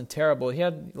Sale wasn't terrible. He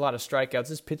had a lot of strikeouts.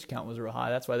 His pitch count was real high.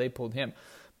 That's why they pulled him.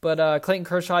 But Clayton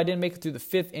Kershaw didn't make it through the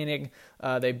 5th inning.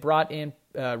 They brought in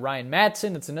Ryan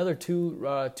Madson. It's another 2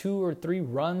 or 3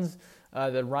 runs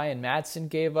that Ryan Madson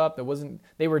gave up.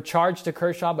 They were charged to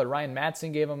Kershaw, but Ryan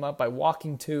Madson gave them up by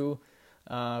walking 2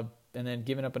 and then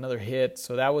giving up another hit.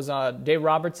 So that was Dave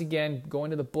Roberts again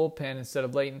going to the bullpen instead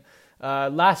of Leighton.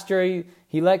 Last year,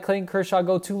 he let Clayton Kershaw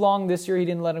go too long. This year, he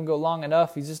didn't let him go long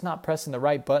enough. He's just not pressing the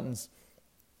right buttons.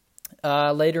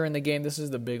 Later in the game, this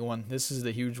is the big one. This is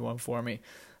the huge one for me.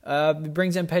 He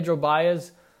brings in Pedro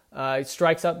Baez. He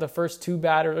strikes out the first 2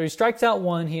 batters. Or he strikes out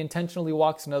 1. He intentionally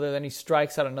walks another. Then he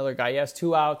strikes out another guy. He has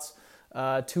 2 outs,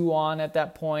 2 on at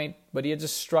that point. But he had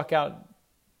just struck out,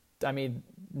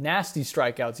 nasty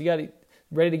strikeouts. He got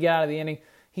ready to get out of the inning.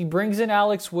 He brings in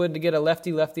Alex Wood to get a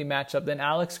lefty-lefty matchup. Then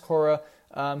Alex Cora,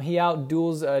 he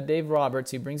outduels Dave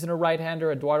Roberts. He brings in a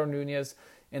right-hander, Eduardo Nunez,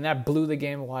 and that blew the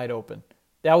game wide open.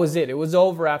 That was it. It was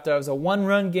over after. It was a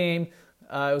 1-run game.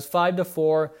 It was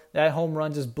 5-4. That home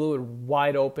run just blew it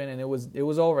wide open, and it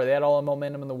was over. They had all the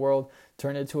momentum in the world.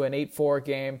 Turned it into an 8-4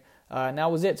 game, and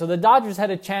that was it. So the Dodgers had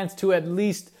a chance to at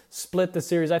least split the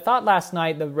series. I thought last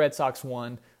night the Red Sox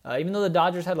won. Even though the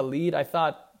Dodgers had a lead, I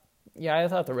thought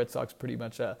the Red Sox pretty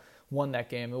much won that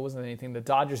game. It wasn't anything the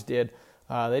Dodgers did.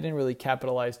 They didn't really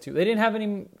capitalize too. They didn't have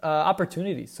any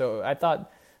opportunities, so I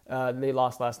thought they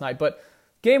lost last night. But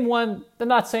Game 1, I'm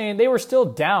not saying they were still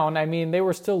down. They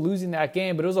were still losing that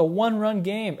game, but it was a 1-run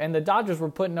game, and the Dodgers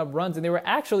were putting up runs, and they were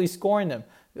actually scoring them.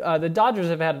 The Dodgers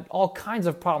have had all kinds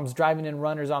of problems driving in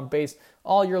runners on base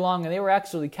all year long, and they were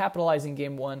actually capitalizing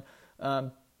Game 1.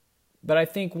 But I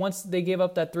think once they gave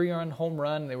up that 3-run home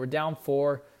run, they were down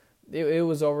 4. It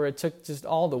was over. It took just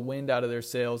all the wind out of their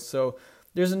sails. So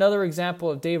there's another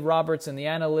example of Dave Roberts and the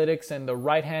analytics and the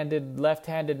right-handed,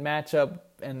 left-handed matchup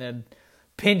and then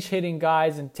pinch hitting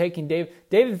guys and taking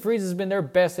David Freese has been their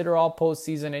best hitter all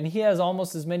postseason, and he has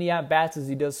almost as many at-bats as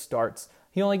he does starts.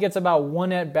 He only gets about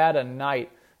 1 at-bat a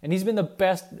night, and he's been the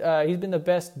best. He's been the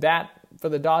best bat for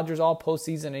the Dodgers all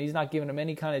postseason, and he's not giving them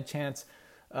any kind of chance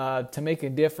to make a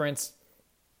difference.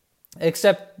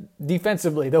 Except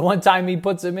defensively. The one time he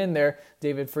puts him in there,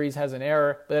 David Freese has an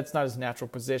error, but that's not his natural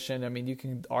position. You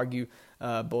can argue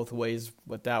both ways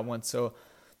with that one. So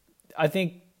I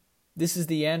think this is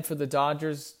the end for the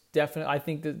Dodgers. Definitely, I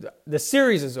think the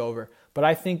series is over. But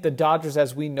I think the Dodgers,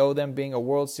 as we know them, being a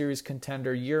World Series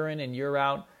contender year in and year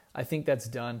out, I think that's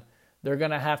done. They're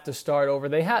going to have to start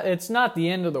over. It's not the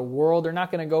end of the world. They're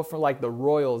not going to go for like the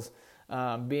Royals,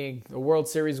 being the World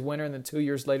Series winner and then 2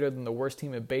 years later than the worst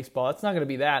team in baseball. It's not going to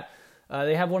be that.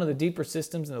 They have one of the deeper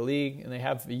systems in the league, and they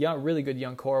have really good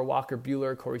young core. Walker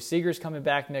Buehler, Corey Seager's coming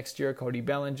back next year, Cody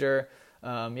Bellinger,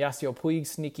 Yasiel Puig,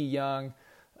 sneaky young.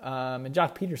 and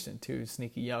Josh Peterson too,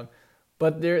 sneaky young.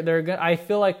 But they're gonna, I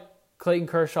feel like Clayton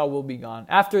Kershaw will be gone.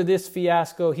 After this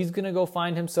fiasco, he's going to go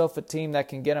find himself a team that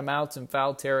can get him out in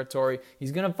foul territory.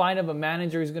 He's going to find him a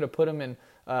manager who's going to put him in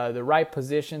the right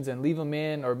positions and leave him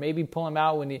in, or maybe pull him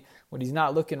out when he's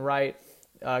not looking right.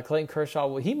 Clayton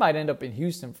Kershaw, he might end up in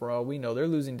Houston for all we know. They're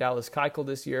losing Dallas Keuchel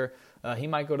this year. He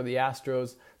might go to the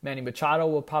Astros. Manny Machado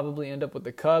will probably end up with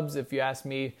the Cubs, if you ask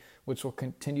me, which will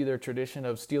continue their tradition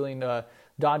of stealing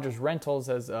Dodgers rentals,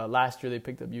 as last year they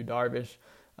picked up Yu Darvish.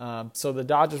 So the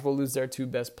Dodgers will lose their two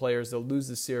best players. They'll lose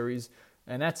the series.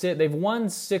 And that's it. They've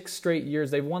won 6 straight years.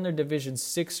 They've won their division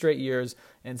 6 straight years.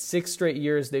 And 6 straight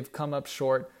years they've come up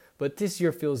short. But this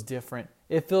year feels different.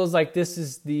 It feels like this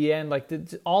is the end. Like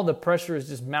all the pressure is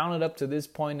just mounted up to this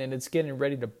point, and it's getting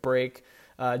ready to break.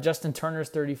 Justin Turner's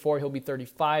 34. He'll be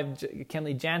 35.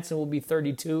 Kenley Jansen will be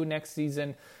 32 next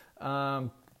season. I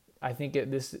think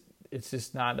it's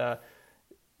just not...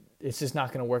 It's just not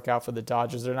going to work out for the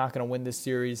Dodgers. They're not going to win this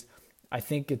series. I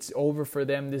think it's over for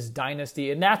them, this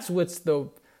dynasty. And that's what's the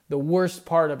worst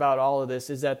part about all of this,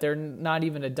 is that they're not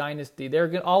even a dynasty.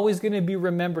 They're always going to be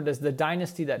remembered as the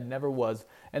dynasty that never was.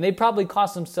 And they probably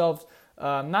cost themselves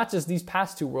not just these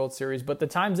past 2 World Series, but the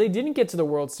times they didn't get to the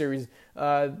World Series.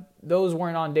 Those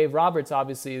weren't on Dave Roberts,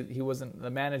 obviously. He wasn't the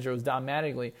manager. It was Don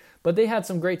Mattingly. But they had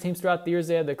some great teams throughout the years.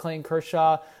 They had the Clayton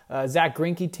Kershaw, Zach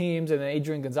Greinke teams, and then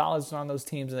Adrian Gonzalez was on those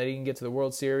teams, and they didn't get to the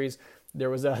World Series. There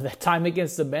was that time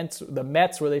against the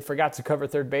Mets where they forgot to cover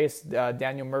third base.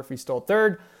 Daniel Murphy stole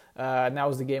third, and that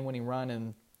was the game-winning run,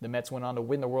 and the Mets went on to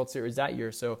win the World Series that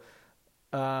year. So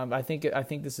I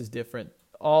think this is different.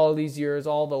 All these years,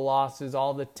 all the losses,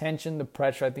 all the tension, the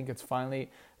pressure, I think it's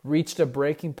finally reached a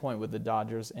breaking point with the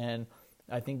Dodgers, and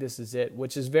I think this is it,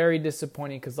 which is very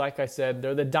disappointing because, like I said,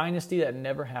 they're the dynasty that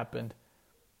never happened.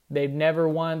 They've never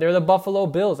won. They're the Buffalo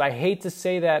Bills. I hate to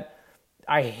say that,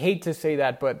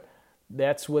 but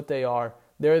that's what they are.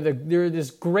 They're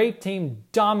this great team,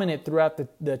 dominant throughout the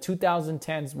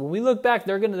 2010s. When we look back,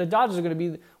 the Dodgers are going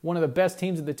to be one of the best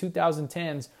teams of the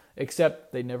 2010s,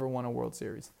 except they never won a World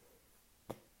Series.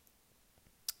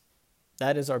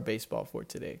 That is our baseball for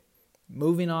today.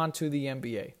 Moving on to the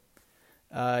NBA.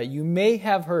 You may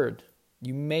have heard,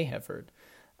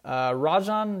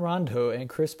 Rajon Rondo and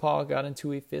Chris Paul got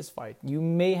into a fist fight. You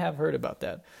may have heard about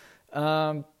that.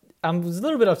 I was a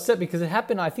little bit upset because it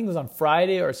happened, I think it was on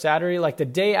Friday or Saturday, like the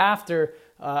day after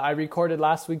I recorded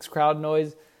last week's Crowd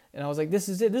Noise. And I was like, this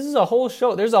is it. This is a whole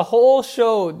show. There's a whole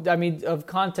show, of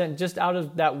content just out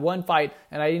of that one fight.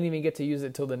 And I didn't even get to use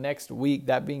it till the next week,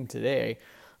 that being today.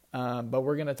 But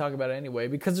we're going to talk about it anyway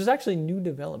because there's actually new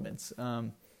developments.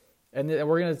 And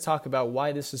we're going to talk about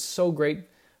why this is so great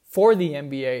for the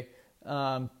NBA.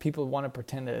 People want to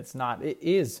pretend that it's not. It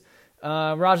is.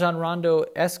 Rajon Rondo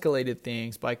escalated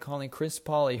things by calling Chris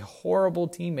Paul a horrible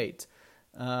teammate.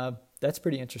 That's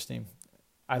pretty interesting.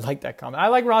 I like that comment. I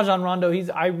like Rajon Rondo.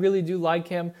 I really do like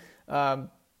him.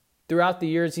 Throughout the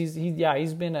years,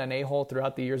 he's been an a-hole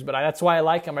throughout the years, but that's why I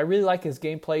like him. I really like his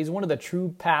gameplay. He's one of the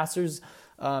true passers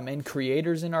and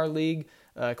creators in our league.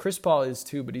 Chris Paul is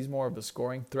too, but he's more of a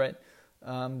scoring threat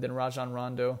than Rajon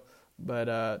Rondo. But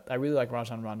I really like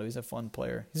Rajon Rondo. He's a fun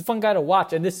player. He's a fun guy to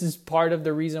watch, and this is part of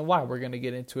the reason why. We're going to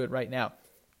get into it right now.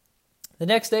 The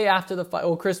next day after the fight,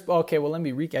 let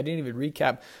me recap. I didn't even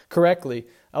recap correctly.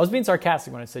 I was being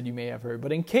sarcastic when I said you may have heard,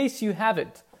 but in case you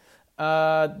haven't,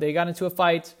 they got into a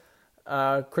fight.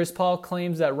 Chris Paul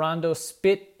claims that Rondo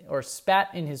spat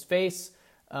in his face,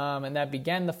 and that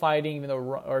began the fighting,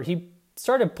 he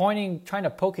started pointing, trying to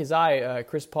poke his eye,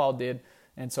 Chris Paul did.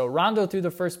 And so Rondo threw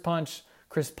the first punch.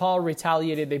 Chris Paul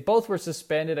retaliated. They both were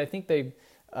suspended. I think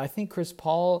Chris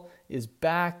Paul is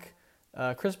back.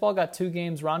 Chris Paul got 2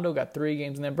 games. Rondo got 3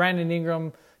 games. And then Brandon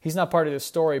Ingram, he's not part of this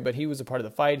story, but he was a part of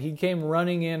the fight. He came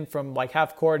running in from like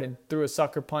half court and threw a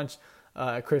sucker punch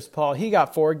at Chris Paul. He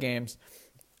got 4 games.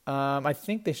 I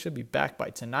think they should be back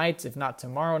by tonight, if not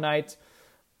tomorrow night.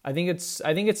 I think it's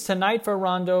tonight for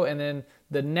Rondo, and then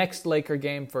the next Laker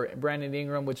game for Brandon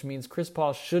Ingram, which means Chris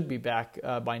Paul should be back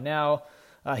by now.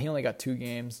 He only got 2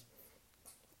 games.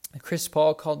 Rajon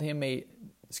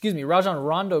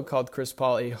Rondo called Chris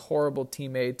Paul a horrible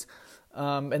teammate.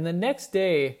 And the next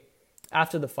day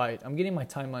after the fight, I'm getting my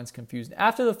timelines confused.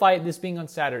 After the fight, this being on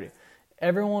Saturday,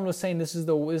 everyone was saying this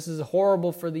is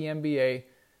horrible for the NBA.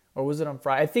 Or was it on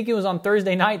Friday? I think it was on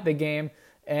Thursday night, the game.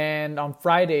 And on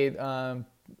Friday,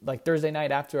 Thursday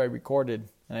night after I recorded,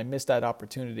 and I missed that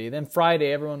opportunity. Then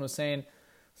Friday, everyone was saying,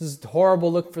 this is a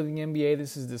horrible look for the NBA.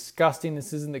 This is disgusting.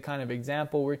 This isn't the kind of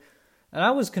example. And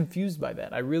I was confused by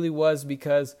that. I really was,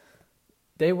 because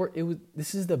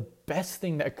This is the best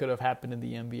thing that could have happened in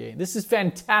the NBA. This is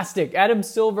fantastic. Adam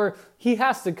Silver, he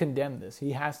has to condemn this.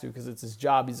 He has to, because it's his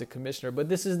job. He's a commissioner. But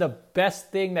this is the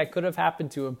best thing that could have happened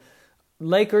to him.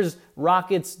 Lakers,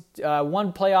 Rockets,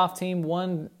 one playoff team,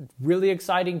 one really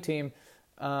exciting team,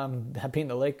 that being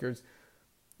the Lakers.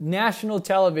 National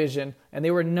television, and they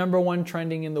were number one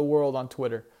trending in the world on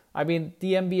Twitter. I mean,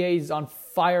 the NBA is on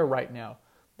fire right now.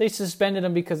 They suspended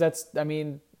him because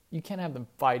you can't have them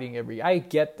fighting I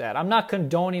get that. I'm not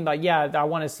condoning I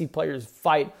want to see players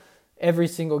fight every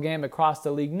single game across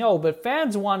the league. No, but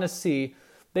fans want to see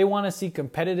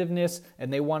competitiveness,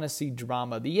 and they want to see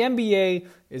drama. The NBA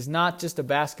is not just a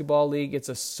basketball league, it's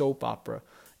a soap opera.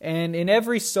 And in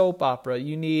every soap opera,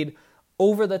 you need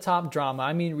over-the-top drama.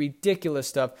 I mean, ridiculous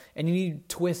stuff. And you need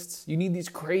twists. You need these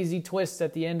crazy twists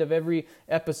at the end of every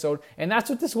episode. And that's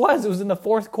what this was. It was in the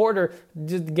fourth quarter.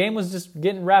 The game was just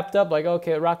getting wrapped up. Like,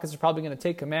 okay, the Rockets are probably going to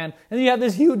take command. And then you have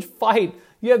this huge fight.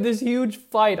 In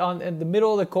the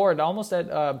middle of the court. Almost it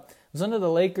was under the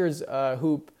Lakers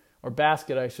hoop, or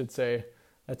basket, I should say.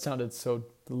 That sounded so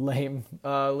lame.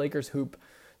 Lakers hoop.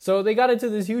 So they got into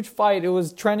this huge fight. It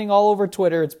was trending all over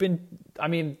Twitter.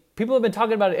 People have been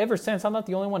talking about it ever since. I'm not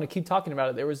the only one to keep talking about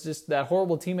it. There was just that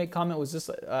horrible teammate comment was just,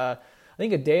 I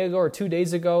think a day ago or 2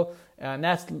 days ago, and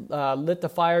that's lit the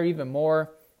fire even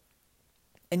more.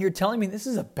 And you're telling me this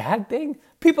is a bad thing?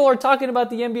 People are talking about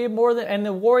the NBA more than, and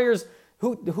the Warriors,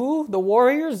 who? The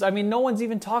Warriors? I mean, no one's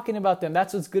even talking about them.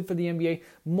 That's what's good for the NBA.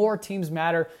 More teams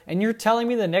matter. And you're telling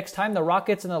me the next time the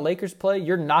Rockets and the Lakers play,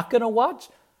 you're not going to watch?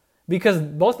 Because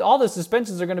all the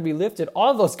suspensions are going to be lifted.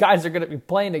 All of those guys are going to be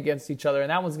playing against each other. And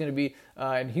that one's going to be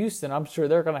in Houston. I'm sure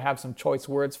they're going to have some choice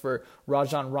words for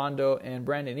Rajon Rondo and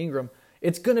Brandon Ingram.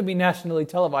 It's going to be nationally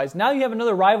televised. Now you have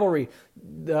another rivalry.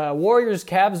 The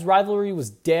Warriors-Cavs rivalry was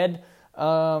dead.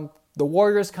 The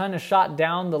Warriors kind of shot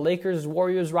down the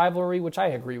Lakers-Warriors rivalry, which I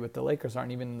agree with. The Lakers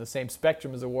aren't even in the same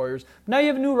spectrum as the Warriors. Now you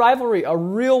have a new rivalry, a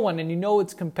real one, and you know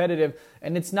it's competitive.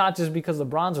 And it's not just because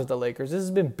LeBron's with the Lakers. This has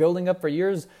been building up for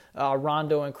years.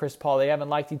 Rondo and Chris Paul, they haven't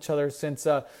liked each other since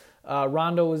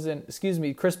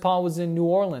Chris Paul was in New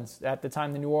Orleans. At the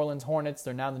time, the New Orleans Hornets.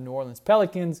 They're now the New Orleans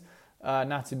Pelicans.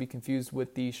 Not to be confused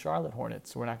with the Charlotte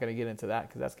Hornets. We're not going to get into that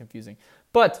because that's confusing.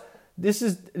 But this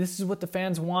is what the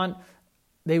fans want.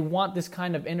 They want this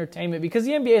kind of entertainment because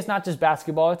the NBA is not just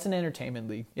basketball. It's an entertainment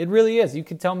league. It really is. You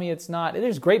could tell me it's not.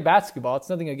 There's great basketball. It's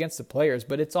nothing against the players,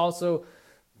 but it's also,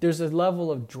 there's a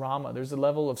level of drama. There's a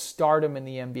level of stardom in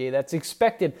the NBA that's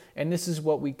expected, and this is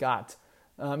what we got.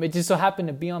 It just so happened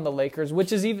to be on the Lakers,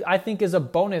 which is even, I think, is a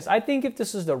bonus. I think if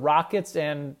this was the Rockets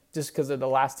and just because of the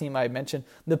last team I mentioned,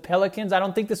 the Pelicans, I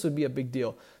don't think this would be a big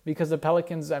deal because the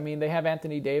Pelicans, they have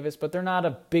Anthony Davis, but they're not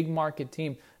a big market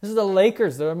team. This is the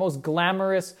Lakers. They're the most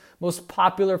glamorous, most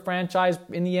popular franchise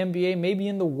in the NBA, maybe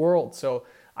in the world. So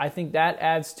I think that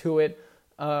adds to it.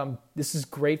 This is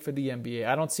great for the NBA.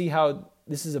 I don't see how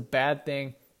this is a bad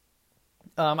thing.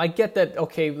 I get that,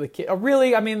 okay, the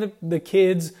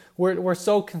kids, we're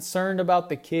so concerned about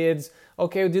the kids.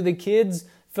 Okay, do the kids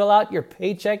fill out your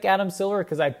paycheck, Adam Silver?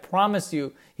 Because I promise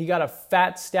you, he got a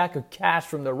fat stack of cash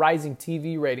from the rising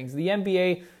TV ratings. The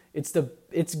NBA,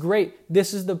 it's great.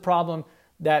 This is the problem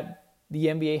that the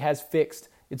NBA has fixed.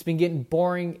 It's been getting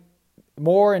boring,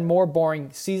 more and more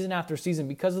boring season after season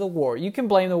because of the war. You can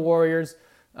blame the Warriors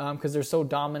because they're so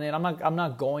dominant. I'm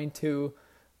not going to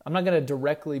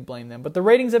directly blame them, but the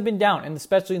ratings have been down, and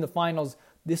especially in the finals,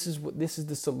 this is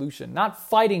the solution. Not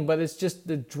fighting, but it's just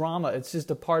the drama. It's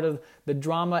just a part of the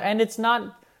drama, and it's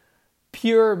not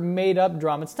pure made-up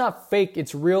drama. It's not fake.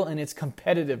 It's real, and it's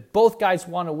competitive. Both guys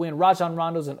want to win. Rajon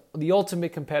Rondo's the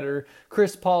ultimate competitor.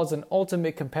 Chris Paul is an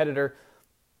ultimate competitor.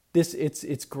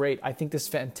 It's great. I think this is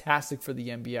fantastic for the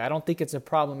NBA. I don't think it's a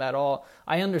problem at all.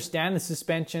 I understand the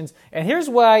suspensions, and here's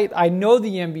why I know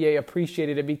the NBA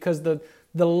appreciated it, because the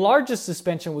largest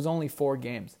suspension was only 4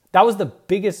 games. That was the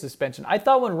biggest suspension. I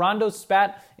thought when Rondo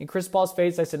spat in Chris Paul's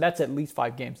face, I said, that's at least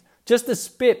 5 games. Just the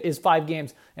spit is 5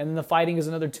 games, and then the fighting is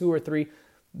another 2 or 3.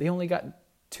 They only got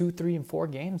 2, 3, and 4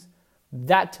 games.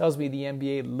 That tells me the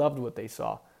NBA loved what they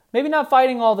saw. Maybe not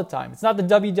fighting all the time. It's not the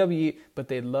WWE, but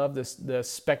they love the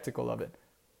spectacle of it.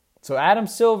 So Adam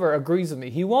Silver agrees with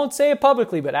me. He won't say it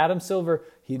publicly, but Adam Silver,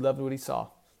 he loved what he saw.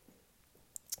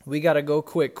 We got to go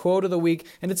quick. Quote of the week.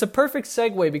 And it's a perfect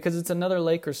segue because it's another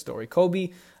Lakers story. Kobe,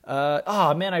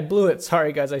 I blew it.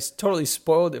 Sorry, guys. I totally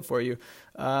spoiled it for you.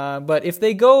 But if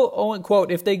they go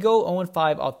 0-5,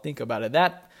 I'll think about it.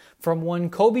 That from one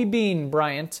Kobe Bean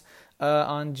Bryant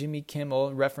on Jimmy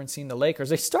Kimmel referencing the Lakers.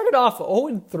 They started off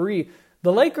 0-3.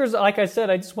 The Lakers, like I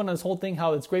said, I just went on this whole thing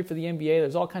how it's great for the NBA.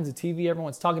 There's all kinds of TV.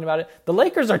 Everyone's talking about it. The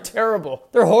Lakers are terrible.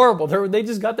 They're horrible. They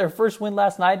just got their first win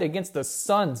last night against the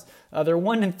Suns. They're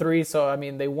 1-3, so, I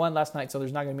mean, they won last night, so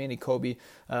there's not going to be any Kobe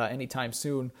anytime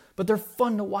soon. But they're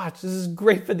fun to watch. This is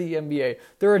great for the NBA.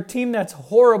 They're a team that's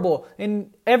horrible,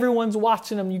 and everyone's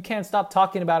watching them. You can't stop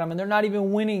talking about them, and they're not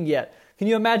even winning yet. Can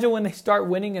you imagine when they start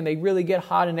winning and they really get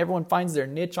hot and everyone finds their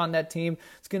niche on that team?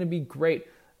 It's going to be great.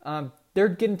 They're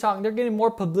getting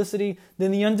more publicity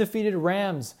than the undefeated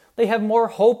Rams. They have more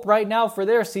hope right now for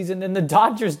their season than the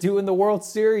Dodgers do in the World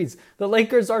Series. The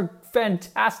Lakers are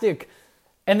fantastic,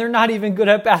 and they're not even good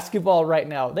at basketball right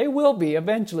now. They will be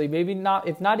eventually, maybe not,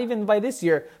 if not even by this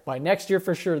year, by next year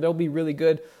for sure. They'll be really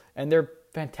good, and they're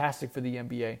fantastic for the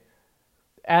NBA.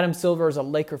 Adam Silver is a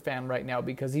Laker fan right now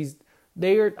because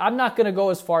I'm not going to go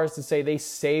as far as to say they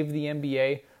saved the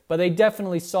NBA, but they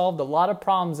definitely solved a lot of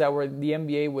problems that the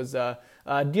NBA was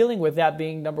dealing with, that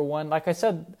being number one. Like I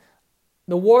said,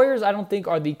 the Warriors I don't think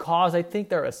are the cause. I think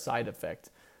they're a side effect.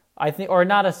 Or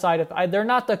not a side effect. They're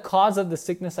not the cause of the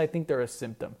sickness. I think they're a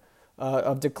symptom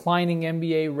of declining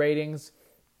NBA ratings.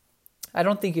 I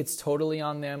don't think it's totally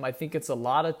on them. I think it's a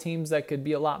lot of teams that could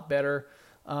be a lot better.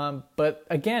 But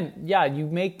again, yeah, you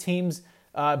make teams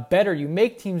better. You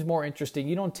make teams more interesting.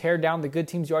 You don't tear down the good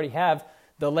teams you already have.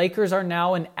 The Lakers are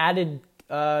now an added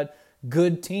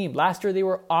good team. Last year they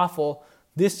were awful.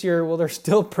 This year, well, they're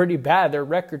still pretty bad. Their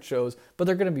record shows, but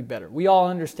they're going to be better. We all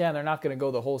understand they're not going to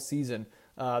go the whole season.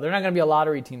 They're not going to be a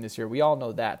lottery team this year. We all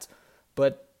know that.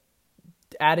 But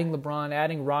adding LeBron,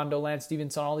 adding Rondo, Lance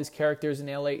Stevenson, all these characters in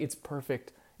LA, it's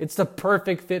perfect. It's the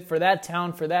perfect fit for that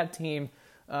town, for that team.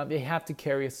 They have to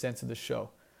carry a sense of the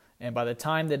show. And by the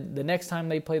time that the next time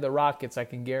they play the Rockets, I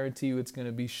can guarantee you it's going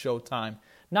to be showtime.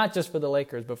 Not just for the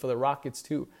Lakers, but for the Rockets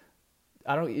too.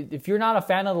 If you're not a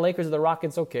fan of the Lakers or the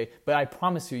Rockets, okay, but I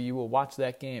promise you will watch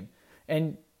that game.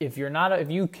 And if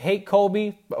you hate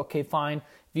Kobe, okay, fine.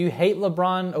 If you hate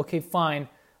LeBron, okay, fine.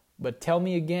 But tell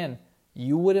me again,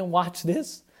 you wouldn't watch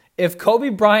this? If Kobe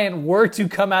Bryant were to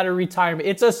come out of retirement,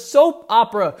 it's a soap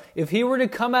opera. If he were to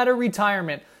come out of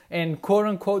retirement and quote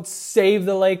unquote save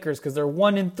the Lakers because they're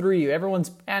 1-3,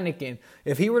 everyone's panicking.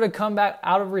 If he were to come back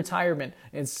out of retirement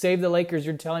and save the Lakers,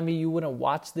 you're telling me you wouldn't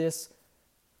watch this?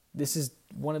 This is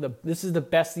the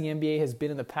best the NBA has been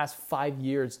in the past 5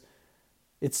 years.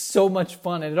 It's so much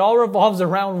fun, and it all revolves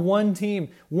around one team.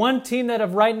 One team that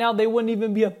right now they wouldn't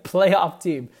even be a playoff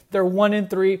team. They're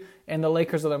 1-3, and the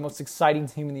Lakers are the most exciting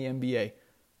team in the NBA.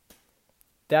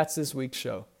 That's this week's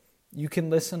show. You can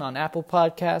listen on Apple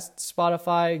Podcasts,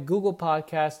 Spotify, Google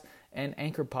Podcasts, and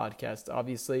Anchor Podcasts,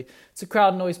 obviously. It's a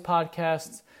Crowd Noise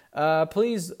podcast.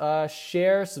 Please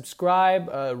share, subscribe,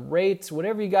 rate,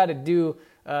 whatever you got to do.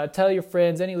 Tell your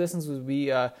friends. Any listens would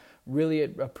be really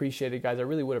appreciated, guys. I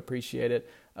really would appreciate it.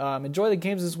 Enjoy the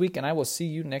games this week, and I will see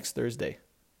you next Thursday.